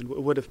took even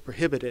would have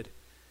prohibited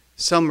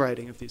some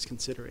writing of these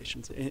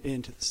considerations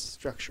into the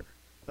structure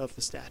of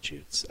the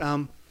statutes.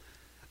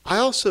 I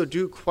also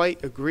do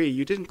quite agree.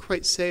 You didn't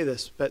quite say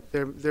this, but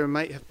there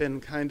might have been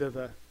kind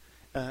of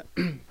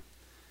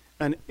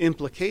an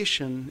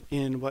implication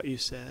in what you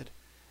said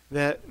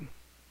that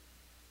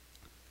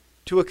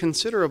to a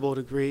considerable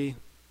degree,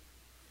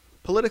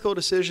 political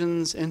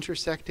decisions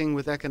intersecting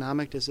with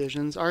economic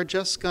decisions are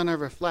just going to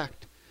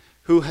reflect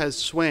who has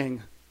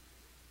swing.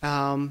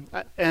 And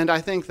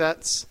I think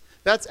that's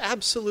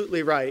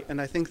absolutely right.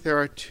 And I think there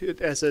are two,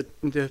 as a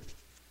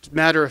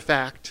matter of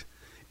fact,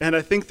 and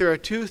I think there are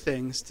two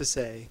things to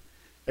say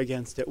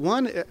against it.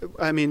 One,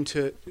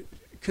 to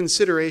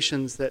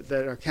considerations that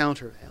are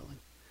countervailing.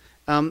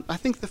 I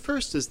think the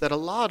first is that a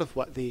lot of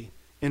what the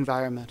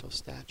environmental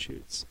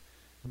statutes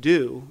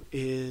do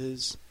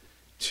is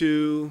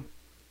to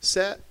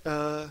set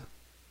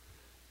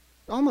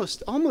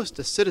almost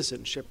a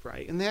citizenship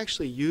right, and they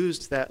actually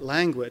used that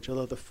language,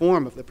 although the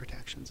form of the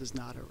protections is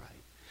not a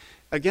right,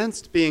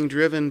 against being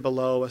driven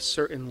below a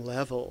certain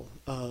level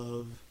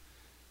of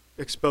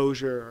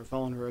exposure or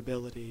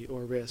vulnerability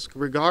or risk,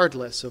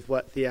 regardless of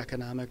what the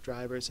economic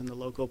drivers and the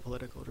local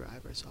political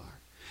drivers are.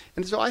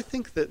 And so I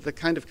think that the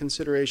kind of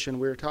consideration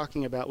we're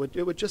talking about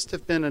would just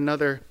have been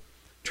another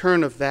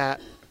turn of that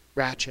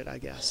ratchet, I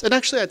guess. And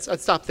actually, I'd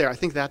stop there. I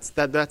think that's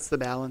the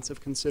balance of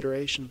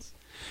considerations.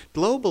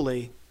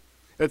 Globally,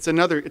 it's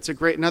another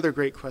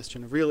great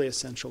question, a really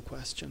essential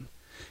question.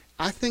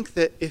 I think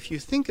that if you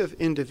think of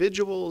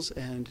individuals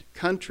and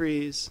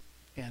countries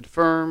and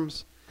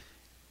firms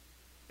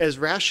as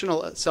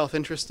rational,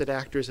 self-interested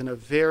actors in a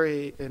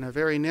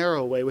very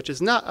narrow way, which is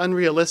not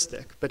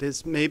unrealistic, but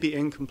is maybe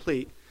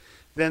incomplete,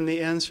 then the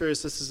answer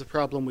is this is a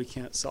problem we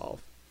can't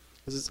solve.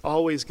 Because it's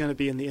always going to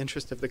be in the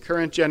interest of the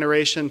current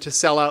generation to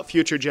sell out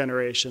future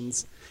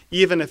generations,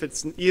 even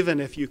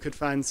if you could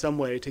find some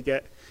way to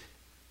get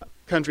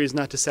countries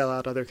not to sell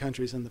out other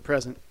countries in the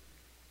present.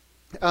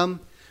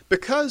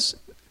 Because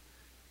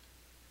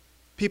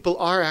people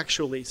are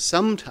actually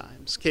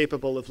sometimes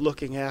capable of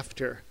looking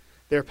after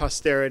their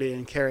posterity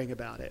and caring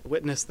about it.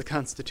 Witness the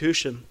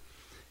Constitution.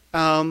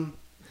 And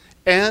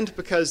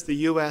because the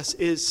U.S.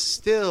 is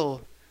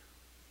still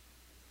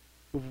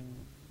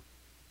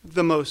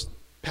the most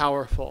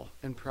powerful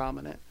and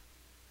prominent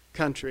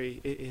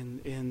country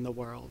in the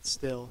world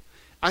still.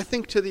 I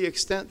think to the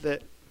extent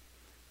that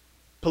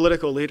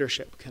political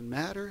leadership can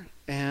matter,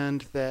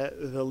 and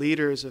that the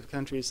leaders of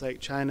countries like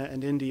China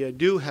and India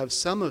do have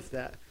some of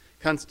that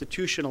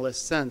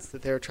constitutionalist sense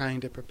that they're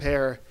trying to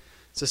prepare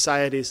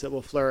societies that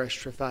will flourish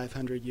for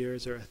 500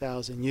 years or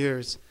 1,000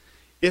 years.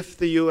 If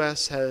the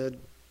U.S. had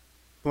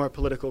more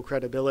political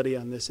credibility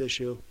on this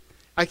issue,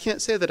 I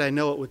can't say that I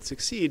know it would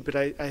succeed, but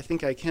I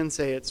think I can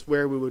say it's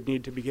where we would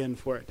need to begin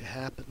for it to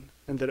happen,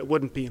 and that it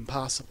wouldn't be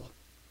impossible.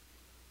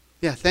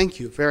 Yeah, thank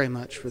you very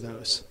much for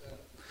those.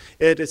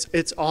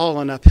 It's all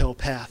an uphill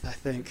path, I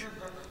think.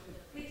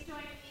 Please join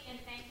me in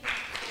thanking.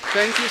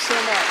 Thank you so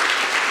much.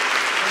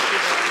 Thank you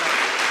very much.